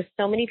faith, because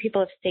so many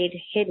people have stayed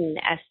hidden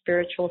as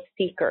spiritual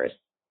seekers.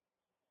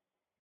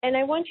 And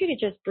I want you to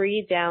just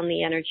breathe down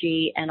the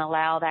energy and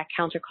allow that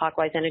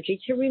counterclockwise energy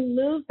to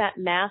remove that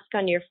mask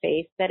on your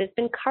face that has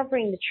been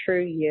covering the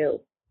true you.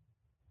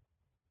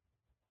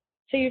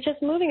 So you're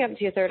just moving up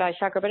to your third eye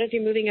chakra, but as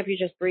you're moving up,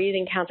 you're just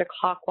breathing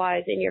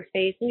counterclockwise in your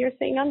face, and you're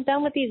saying, I'm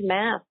done with these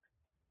masks.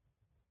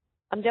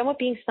 I'm done with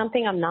being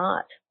something I'm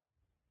not.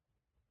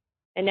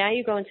 And now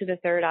you go into the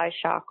third eye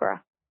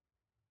chakra.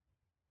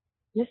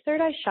 This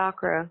third eye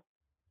chakra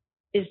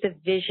is the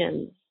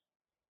visions.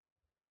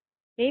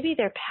 Maybe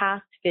they're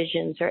past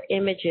visions or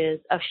images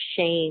of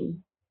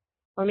shame,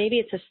 or maybe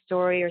it's a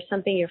story or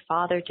something your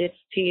father did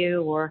to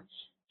you, or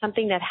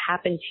something that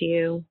happened to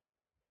you.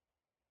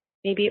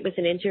 Maybe it was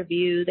an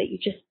interview that you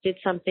just did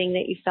something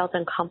that you felt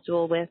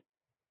uncomfortable with.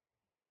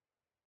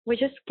 We're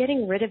just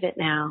getting rid of it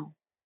now.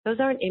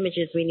 Those aren't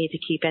images we need to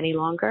keep any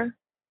longer.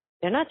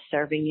 They're not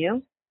serving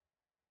you.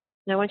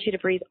 And I want you to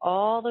breathe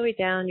all the way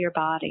down your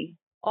body,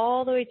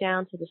 all the way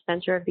down to the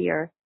center of the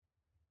earth.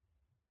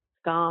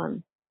 It's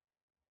gone.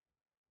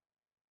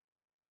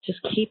 Just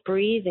keep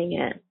breathing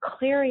it,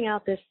 clearing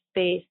out this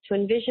space to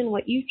envision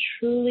what you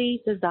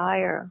truly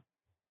desire.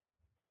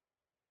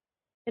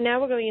 And now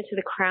we're going into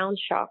the crown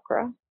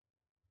chakra.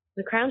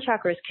 The crown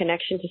chakra is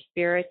connection to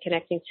spirit,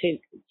 connecting to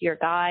your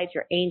guides,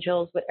 your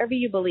angels, whatever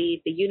you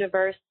believe, the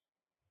universe.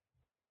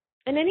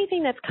 And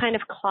anything that's kind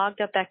of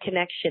clogged up that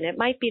connection. It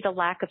might be the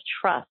lack of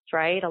trust,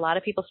 right? A lot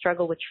of people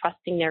struggle with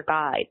trusting their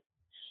guides,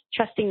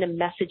 trusting the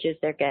messages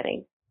they're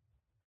getting.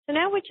 So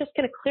now we're just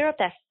going to clear up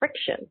that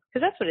friction,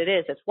 because that's what it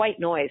is. It's white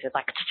noise. It's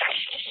like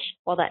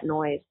all that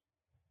noise.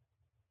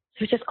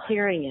 So just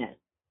clearing it.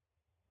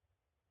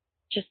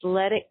 Just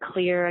let it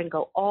clear and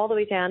go all the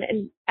way down.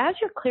 And as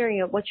you're clearing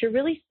it, what you're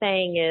really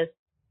saying is,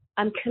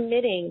 I'm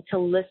committing to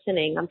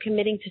listening. I'm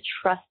committing to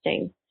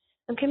trusting.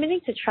 I'm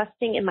committing to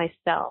trusting in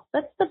myself.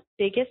 That's the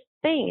biggest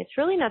thing. It's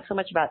really not so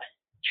much about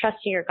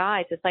trusting your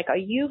guides. It's like, are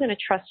you going to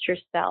trust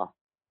yourself?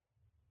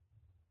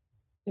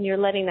 And you're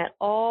letting that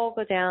all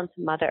go down to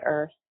Mother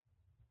Earth.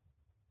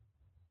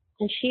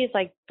 And she is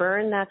like,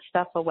 burn that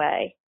stuff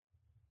away.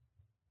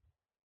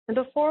 And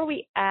before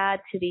we add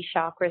to these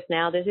chakras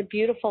now, there's a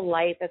beautiful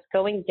light that's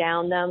going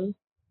down them,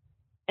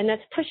 and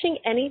that's pushing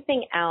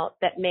anything out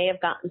that may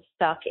have gotten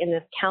stuck in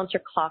this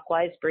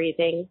counterclockwise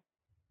breathing.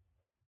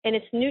 And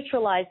it's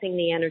neutralizing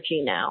the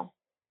energy now.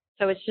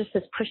 So it's just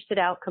has pushed it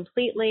out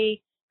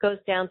completely, goes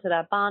down to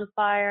that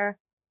bonfire.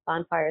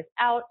 Bonfire's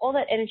out. All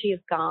that energy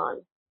is gone.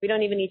 We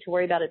don't even need to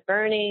worry about it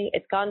burning.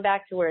 It's gone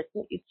back to where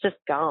it's just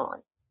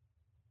gone.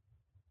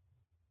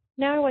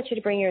 Now I want you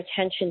to bring your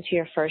attention to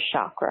your first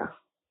chakra.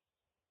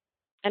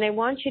 And I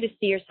want you to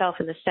see yourself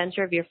in the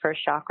center of your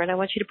first chakra, and I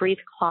want you to breathe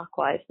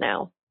clockwise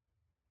now.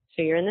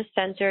 So you're in the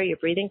center, you're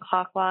breathing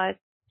clockwise.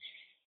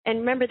 And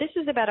remember, this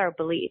is about our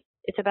beliefs.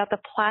 It's about the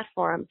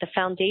platform, the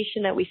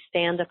foundation that we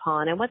stand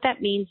upon. And what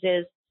that means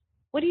is,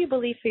 what do you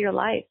believe for your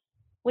life?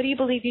 What do you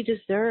believe you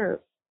deserve?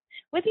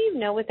 Whether you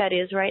know what that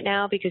is right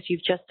now because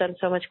you've just done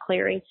so much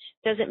clearing,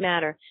 doesn't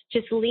matter.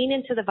 Just lean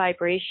into the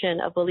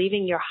vibration of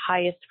believing your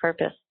highest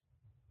purpose.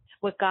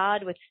 What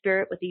God, what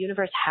Spirit, what the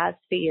universe has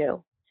for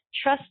you.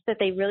 Trust that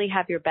they really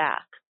have your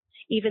back,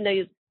 even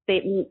though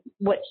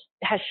what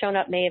has shown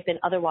up may have been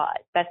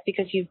otherwise. That's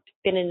because you've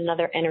been in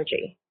another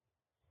energy.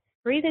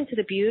 Breathe into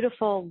the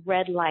beautiful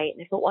red light.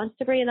 And if it wants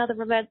to bring another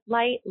red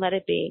light, let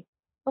it be.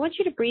 I want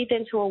you to breathe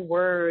into a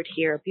word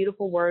here, a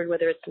beautiful word,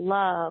 whether it's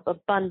love,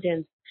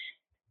 abundance,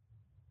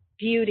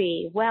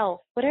 beauty,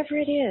 wealth, whatever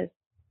it is.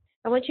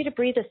 I want you to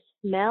breathe a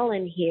smell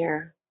in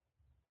here.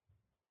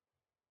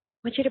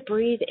 I want you to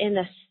breathe in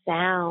the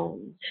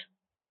sound.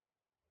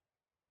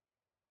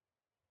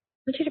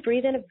 I want you to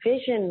breathe in a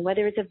vision,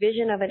 whether it's a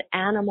vision of an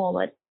animal,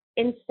 an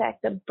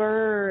insect, a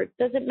bird.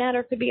 Doesn't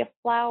matter. It could be a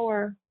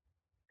flower.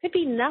 It could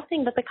be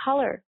nothing but the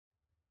color.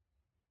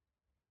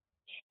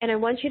 And I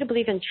want you to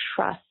believe in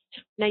trust.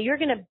 Now you're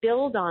going to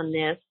build on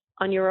this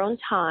on your own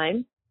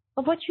time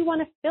of what you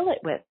want to fill it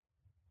with.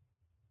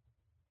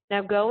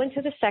 Now go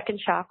into the second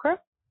chakra.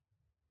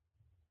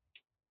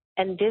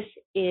 And this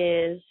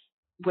is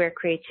where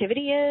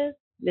creativity is.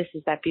 This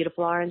is that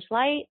beautiful orange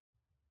light.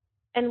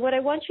 And what I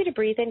want you to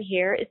breathe in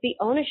here is the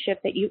ownership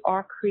that you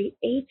are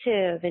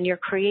creative and you're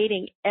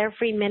creating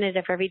every minute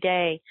of every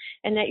day,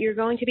 and that you're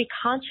going to be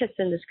conscious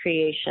in this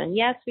creation.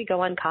 Yes, we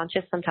go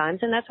unconscious sometimes,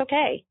 and that's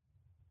okay.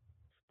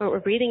 But we're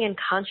breathing in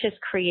conscious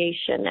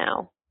creation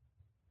now.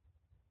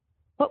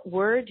 What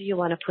word do you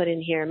want to put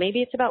in here?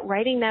 Maybe it's about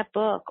writing that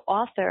book,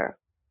 author.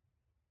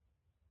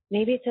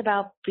 Maybe it's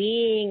about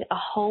being a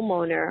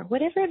homeowner,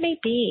 whatever it may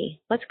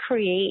be. Let's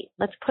create.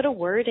 Let's put a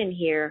word in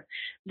here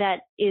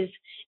that is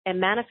a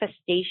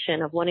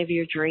manifestation of one of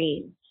your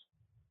dreams.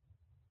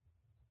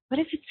 What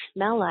does it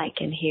smell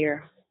like in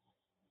here?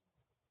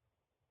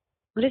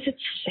 What does it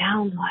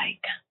sound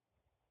like?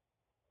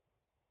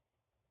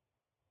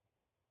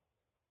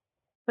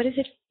 What does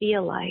it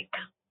feel like?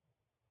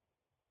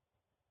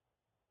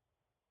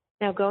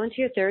 Now go into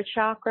your third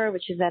chakra,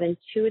 which is that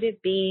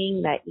intuitive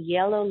being, that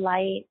yellow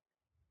light.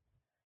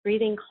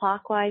 Breathing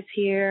clockwise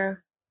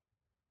here.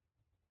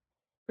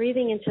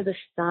 Breathing into the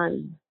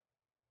sun.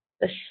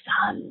 The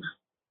sun.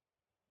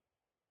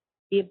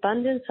 The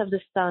abundance of the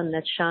sun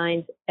that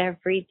shines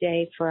every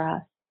day for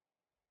us.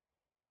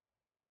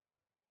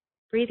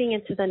 Breathing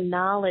into the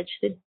knowledge,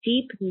 the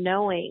deep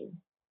knowing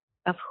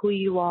of who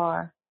you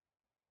are.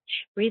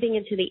 Breathing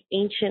into the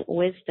ancient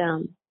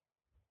wisdom.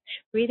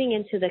 Breathing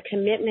into the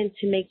commitment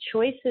to make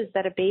choices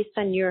that are based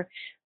on your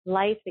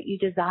life that you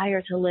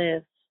desire to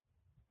live.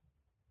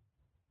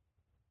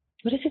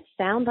 What does it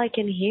sound like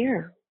in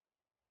here?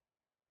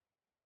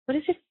 What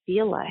does it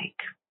feel like?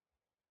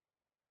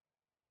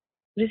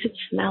 What does it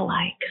smell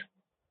like?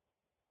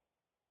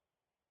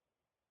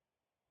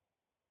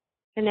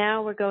 And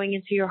now we're going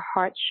into your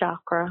heart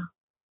chakra,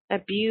 a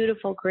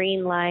beautiful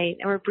green light,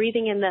 and we're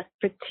breathing in the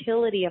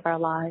fertility of our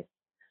lives,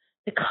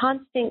 the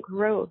constant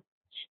growth.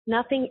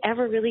 Nothing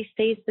ever really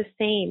stays the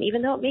same,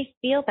 even though it may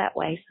feel that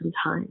way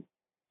sometimes.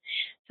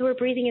 So we're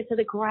breathing into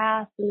the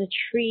grass and the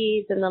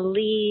trees and the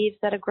leaves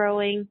that are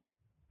growing.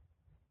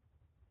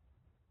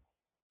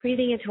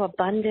 Breathing into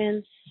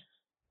abundance,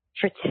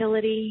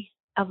 fertility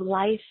of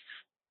life,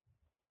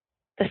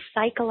 the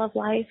cycle of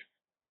life.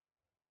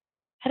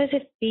 How does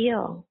it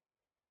feel?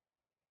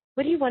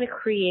 What do you want to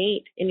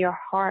create in your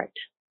heart?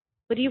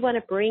 What do you want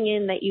to bring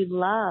in that you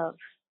love?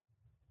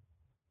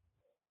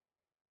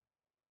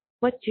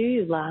 What do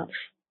you love?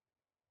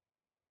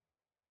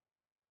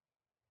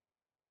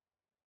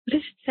 What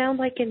does it sound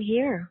like in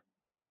here?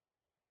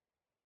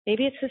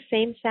 Maybe it's the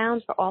same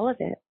sound for all of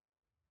it.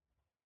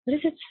 What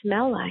does it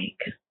smell like?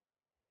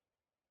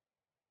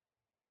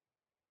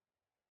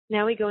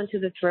 Now we go into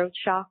the throat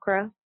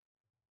chakra,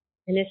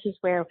 and this is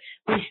where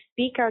we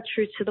speak our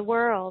truth to the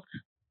world,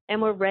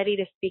 and we're ready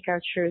to speak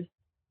our truth.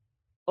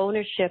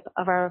 Ownership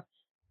of our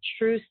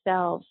true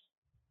selves.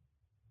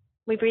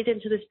 We breathe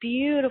into this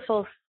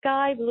beautiful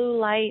sky blue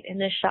light in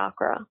this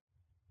chakra.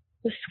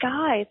 The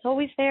sky, it's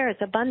always there,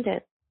 it's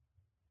abundant.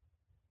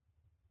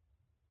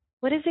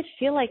 What does it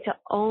feel like to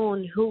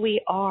own who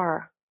we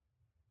are?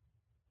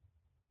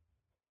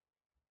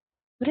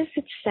 What does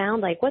it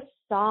sound like? What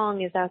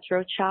song is our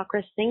throat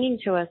chakra singing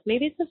to us?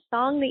 Maybe it's a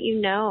song that you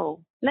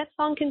know, and that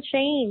song can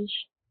change.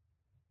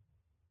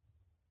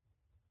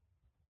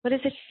 What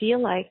does it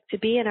feel like to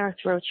be in our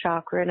throat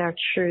chakra and our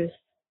truth?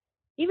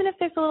 Even if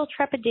there's a little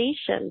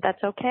trepidation,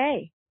 that's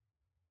okay.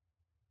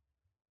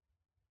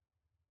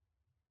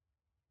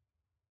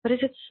 What does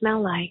it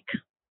smell like?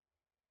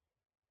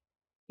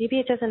 Maybe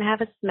it doesn't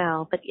have a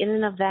smell, but in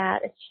and of that,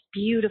 it's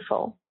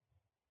beautiful.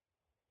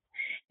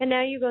 And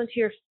now you go into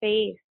your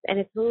face, and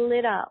it's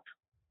lit up.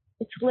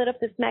 It's lit up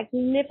this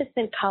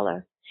magnificent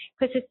color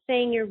because it's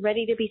saying you're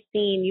ready to be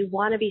seen, you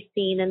want to be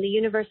seen, and the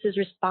universe is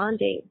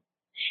responding,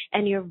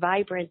 and you're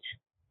vibrant.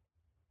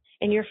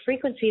 And your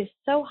frequency is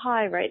so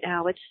high right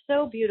now. It's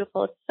so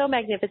beautiful. It's so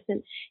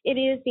magnificent. It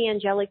is the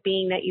angelic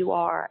being that you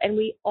are, and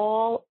we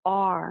all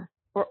are.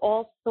 We're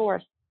all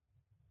source.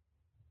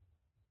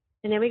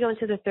 And then we go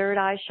into the third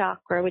eye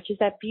chakra, which is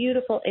that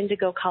beautiful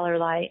indigo color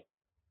light.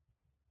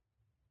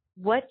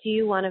 What do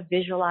you want to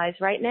visualize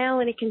right now?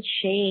 And it can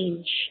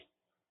change.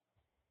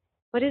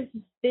 What does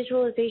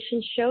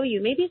visualization show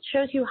you? Maybe it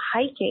shows you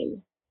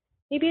hiking.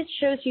 Maybe it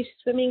shows you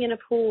swimming in a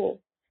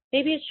pool.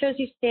 Maybe it shows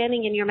you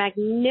standing in your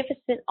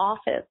magnificent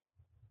office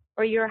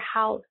or your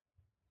house.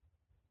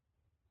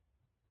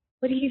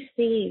 What are you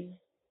seeing?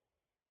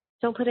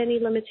 Don't put any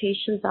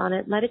limitations on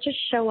it. Let it just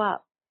show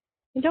up.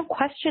 And don't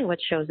question what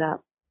shows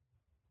up.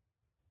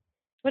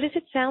 What does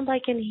it sound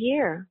like in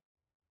here?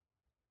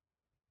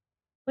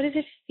 What does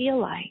it feel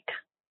like?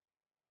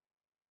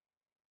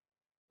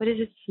 What does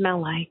it smell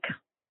like?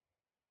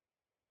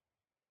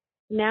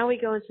 Now we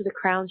go into the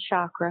crown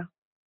chakra.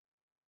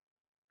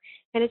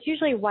 And it's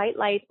usually white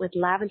light with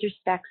lavender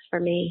specks for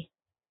me.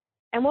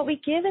 And what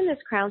we give in this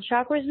crown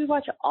chakra is we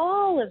watch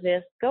all of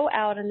this go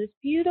out in this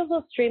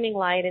beautiful streaming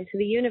light into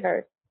the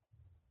universe.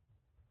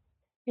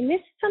 And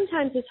this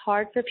sometimes is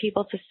hard for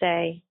people to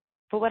say.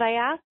 But what I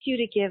ask you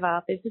to give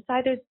up is it's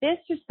either this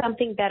or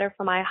something better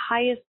for my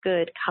highest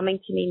good coming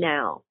to me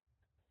now.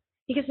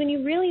 Because when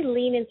you really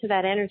lean into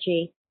that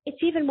energy,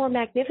 it's even more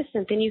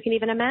magnificent than you can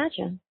even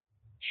imagine.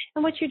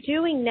 And what you're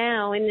doing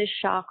now in this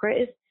chakra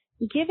is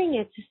giving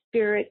it to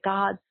Spirit,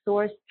 God,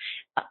 Source,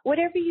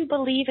 whatever you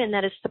believe in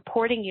that is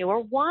supporting you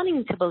or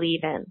wanting to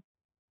believe in.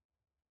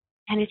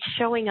 And it's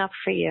showing up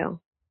for you.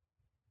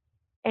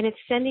 And it's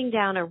sending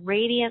down a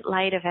radiant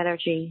light of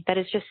energy that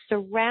is just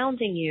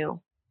surrounding you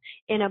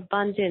in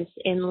abundance,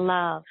 in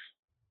love,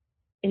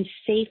 in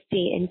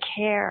safety, in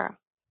care,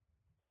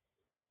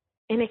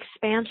 in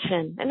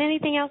expansion, and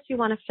anything else you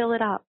want to fill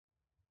it up.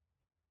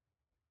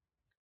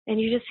 And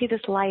you just see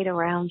this light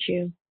around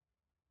you.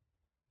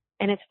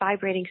 And it's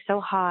vibrating so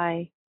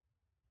high,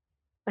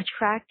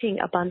 attracting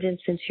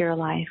abundance into your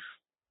life.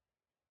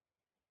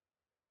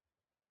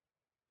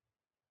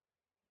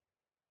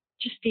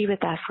 Just be with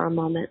that for a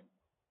moment.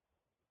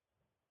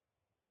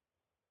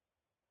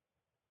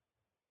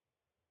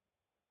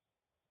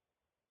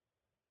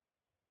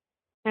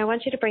 I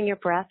want you to bring your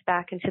breath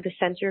back into the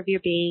center of your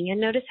being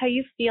and notice how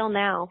you feel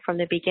now from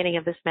the beginning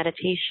of this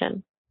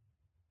meditation.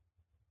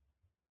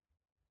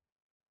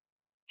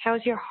 How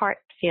does your heart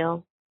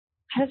feel?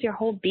 How does your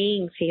whole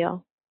being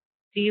feel?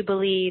 Do you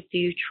believe, do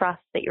you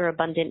trust that you're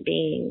abundant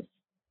beings?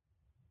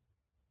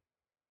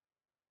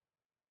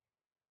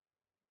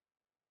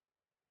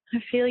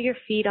 Feel your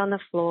feet on the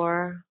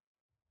floor,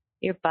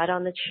 your butt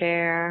on the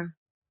chair.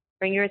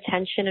 Bring your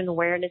attention and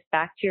awareness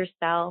back to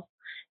yourself.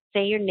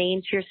 Say your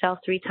name to yourself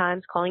 3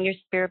 times, calling your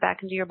spirit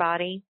back into your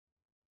body.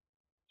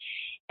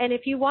 And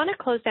if you want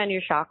to close down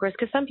your chakras,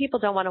 because some people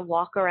don't want to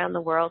walk around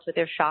the world with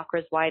their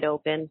chakras wide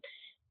open,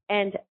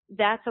 and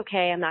that's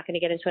okay. I'm not going to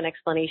get into an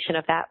explanation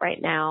of that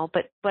right now.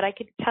 But what I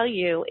could tell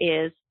you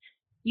is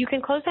you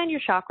can close down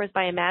your chakras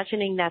by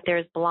imagining that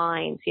there's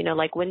blinds,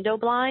 like window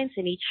blinds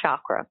in each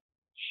chakra.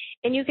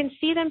 And you can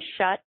see them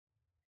shut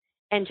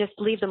and just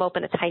leave them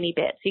open a tiny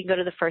bit. So you can go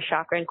to the first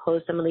chakra and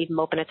close them and leave them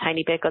open a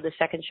tiny bit. Go to the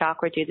second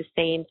chakra, do the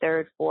same,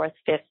 third, fourth,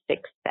 fifth,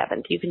 sixth,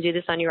 seventh. You can do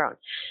this on your own.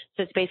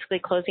 So it's basically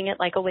closing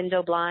it like a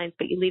window blind,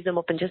 but you leave them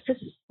open just a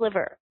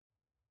sliver.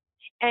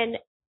 And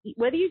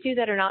whether you do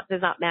that or not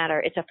does not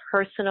matter. It's a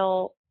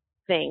personal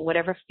thing,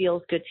 whatever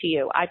feels good to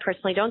you. I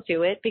personally don't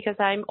do it because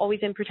I'm always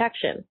in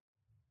protection.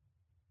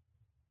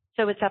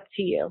 So it's up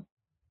to you.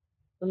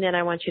 And then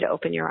I want you to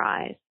open your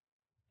eyes.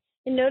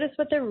 And notice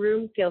what the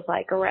room feels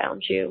like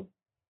around you.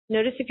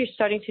 Notice if you're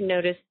starting to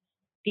notice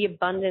the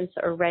abundance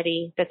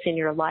already that's in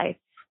your life.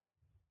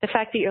 The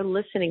fact that you're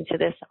listening to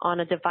this on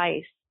a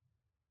device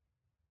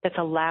that's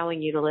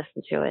allowing you to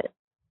listen to it.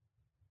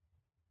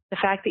 The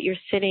fact that you're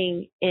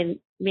sitting in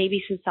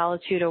maybe some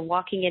solitude or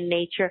walking in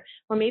nature,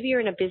 or maybe you're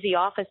in a busy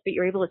office, but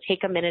you're able to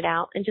take a minute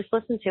out and just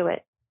listen to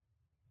it.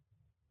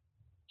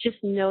 Just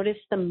notice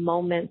the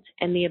moment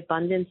and the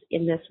abundance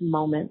in this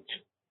moment.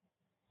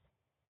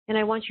 And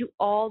I want you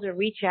all to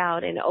reach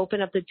out and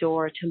open up the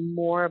door to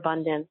more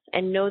abundance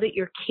and know that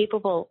you're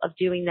capable of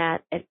doing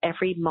that at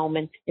every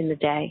moment in the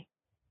day.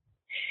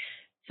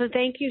 So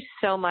thank you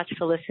so much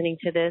for listening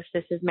to this.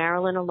 This is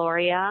Marilyn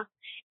Aloria,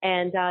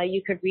 and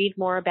you could read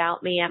more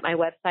about me at my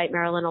website,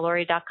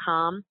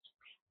 marilynaloria.com.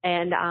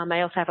 And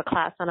I also have a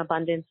class on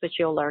abundance, which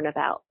you'll learn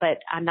about. But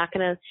I'm not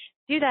going to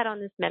do that on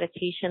this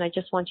meditation. I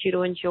just want you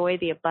to enjoy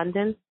the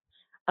abundance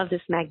of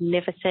this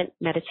magnificent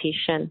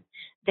meditation.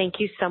 Thank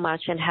you so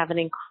much, and have an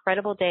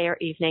incredible day or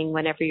evening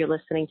whenever you're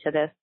listening to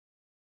this.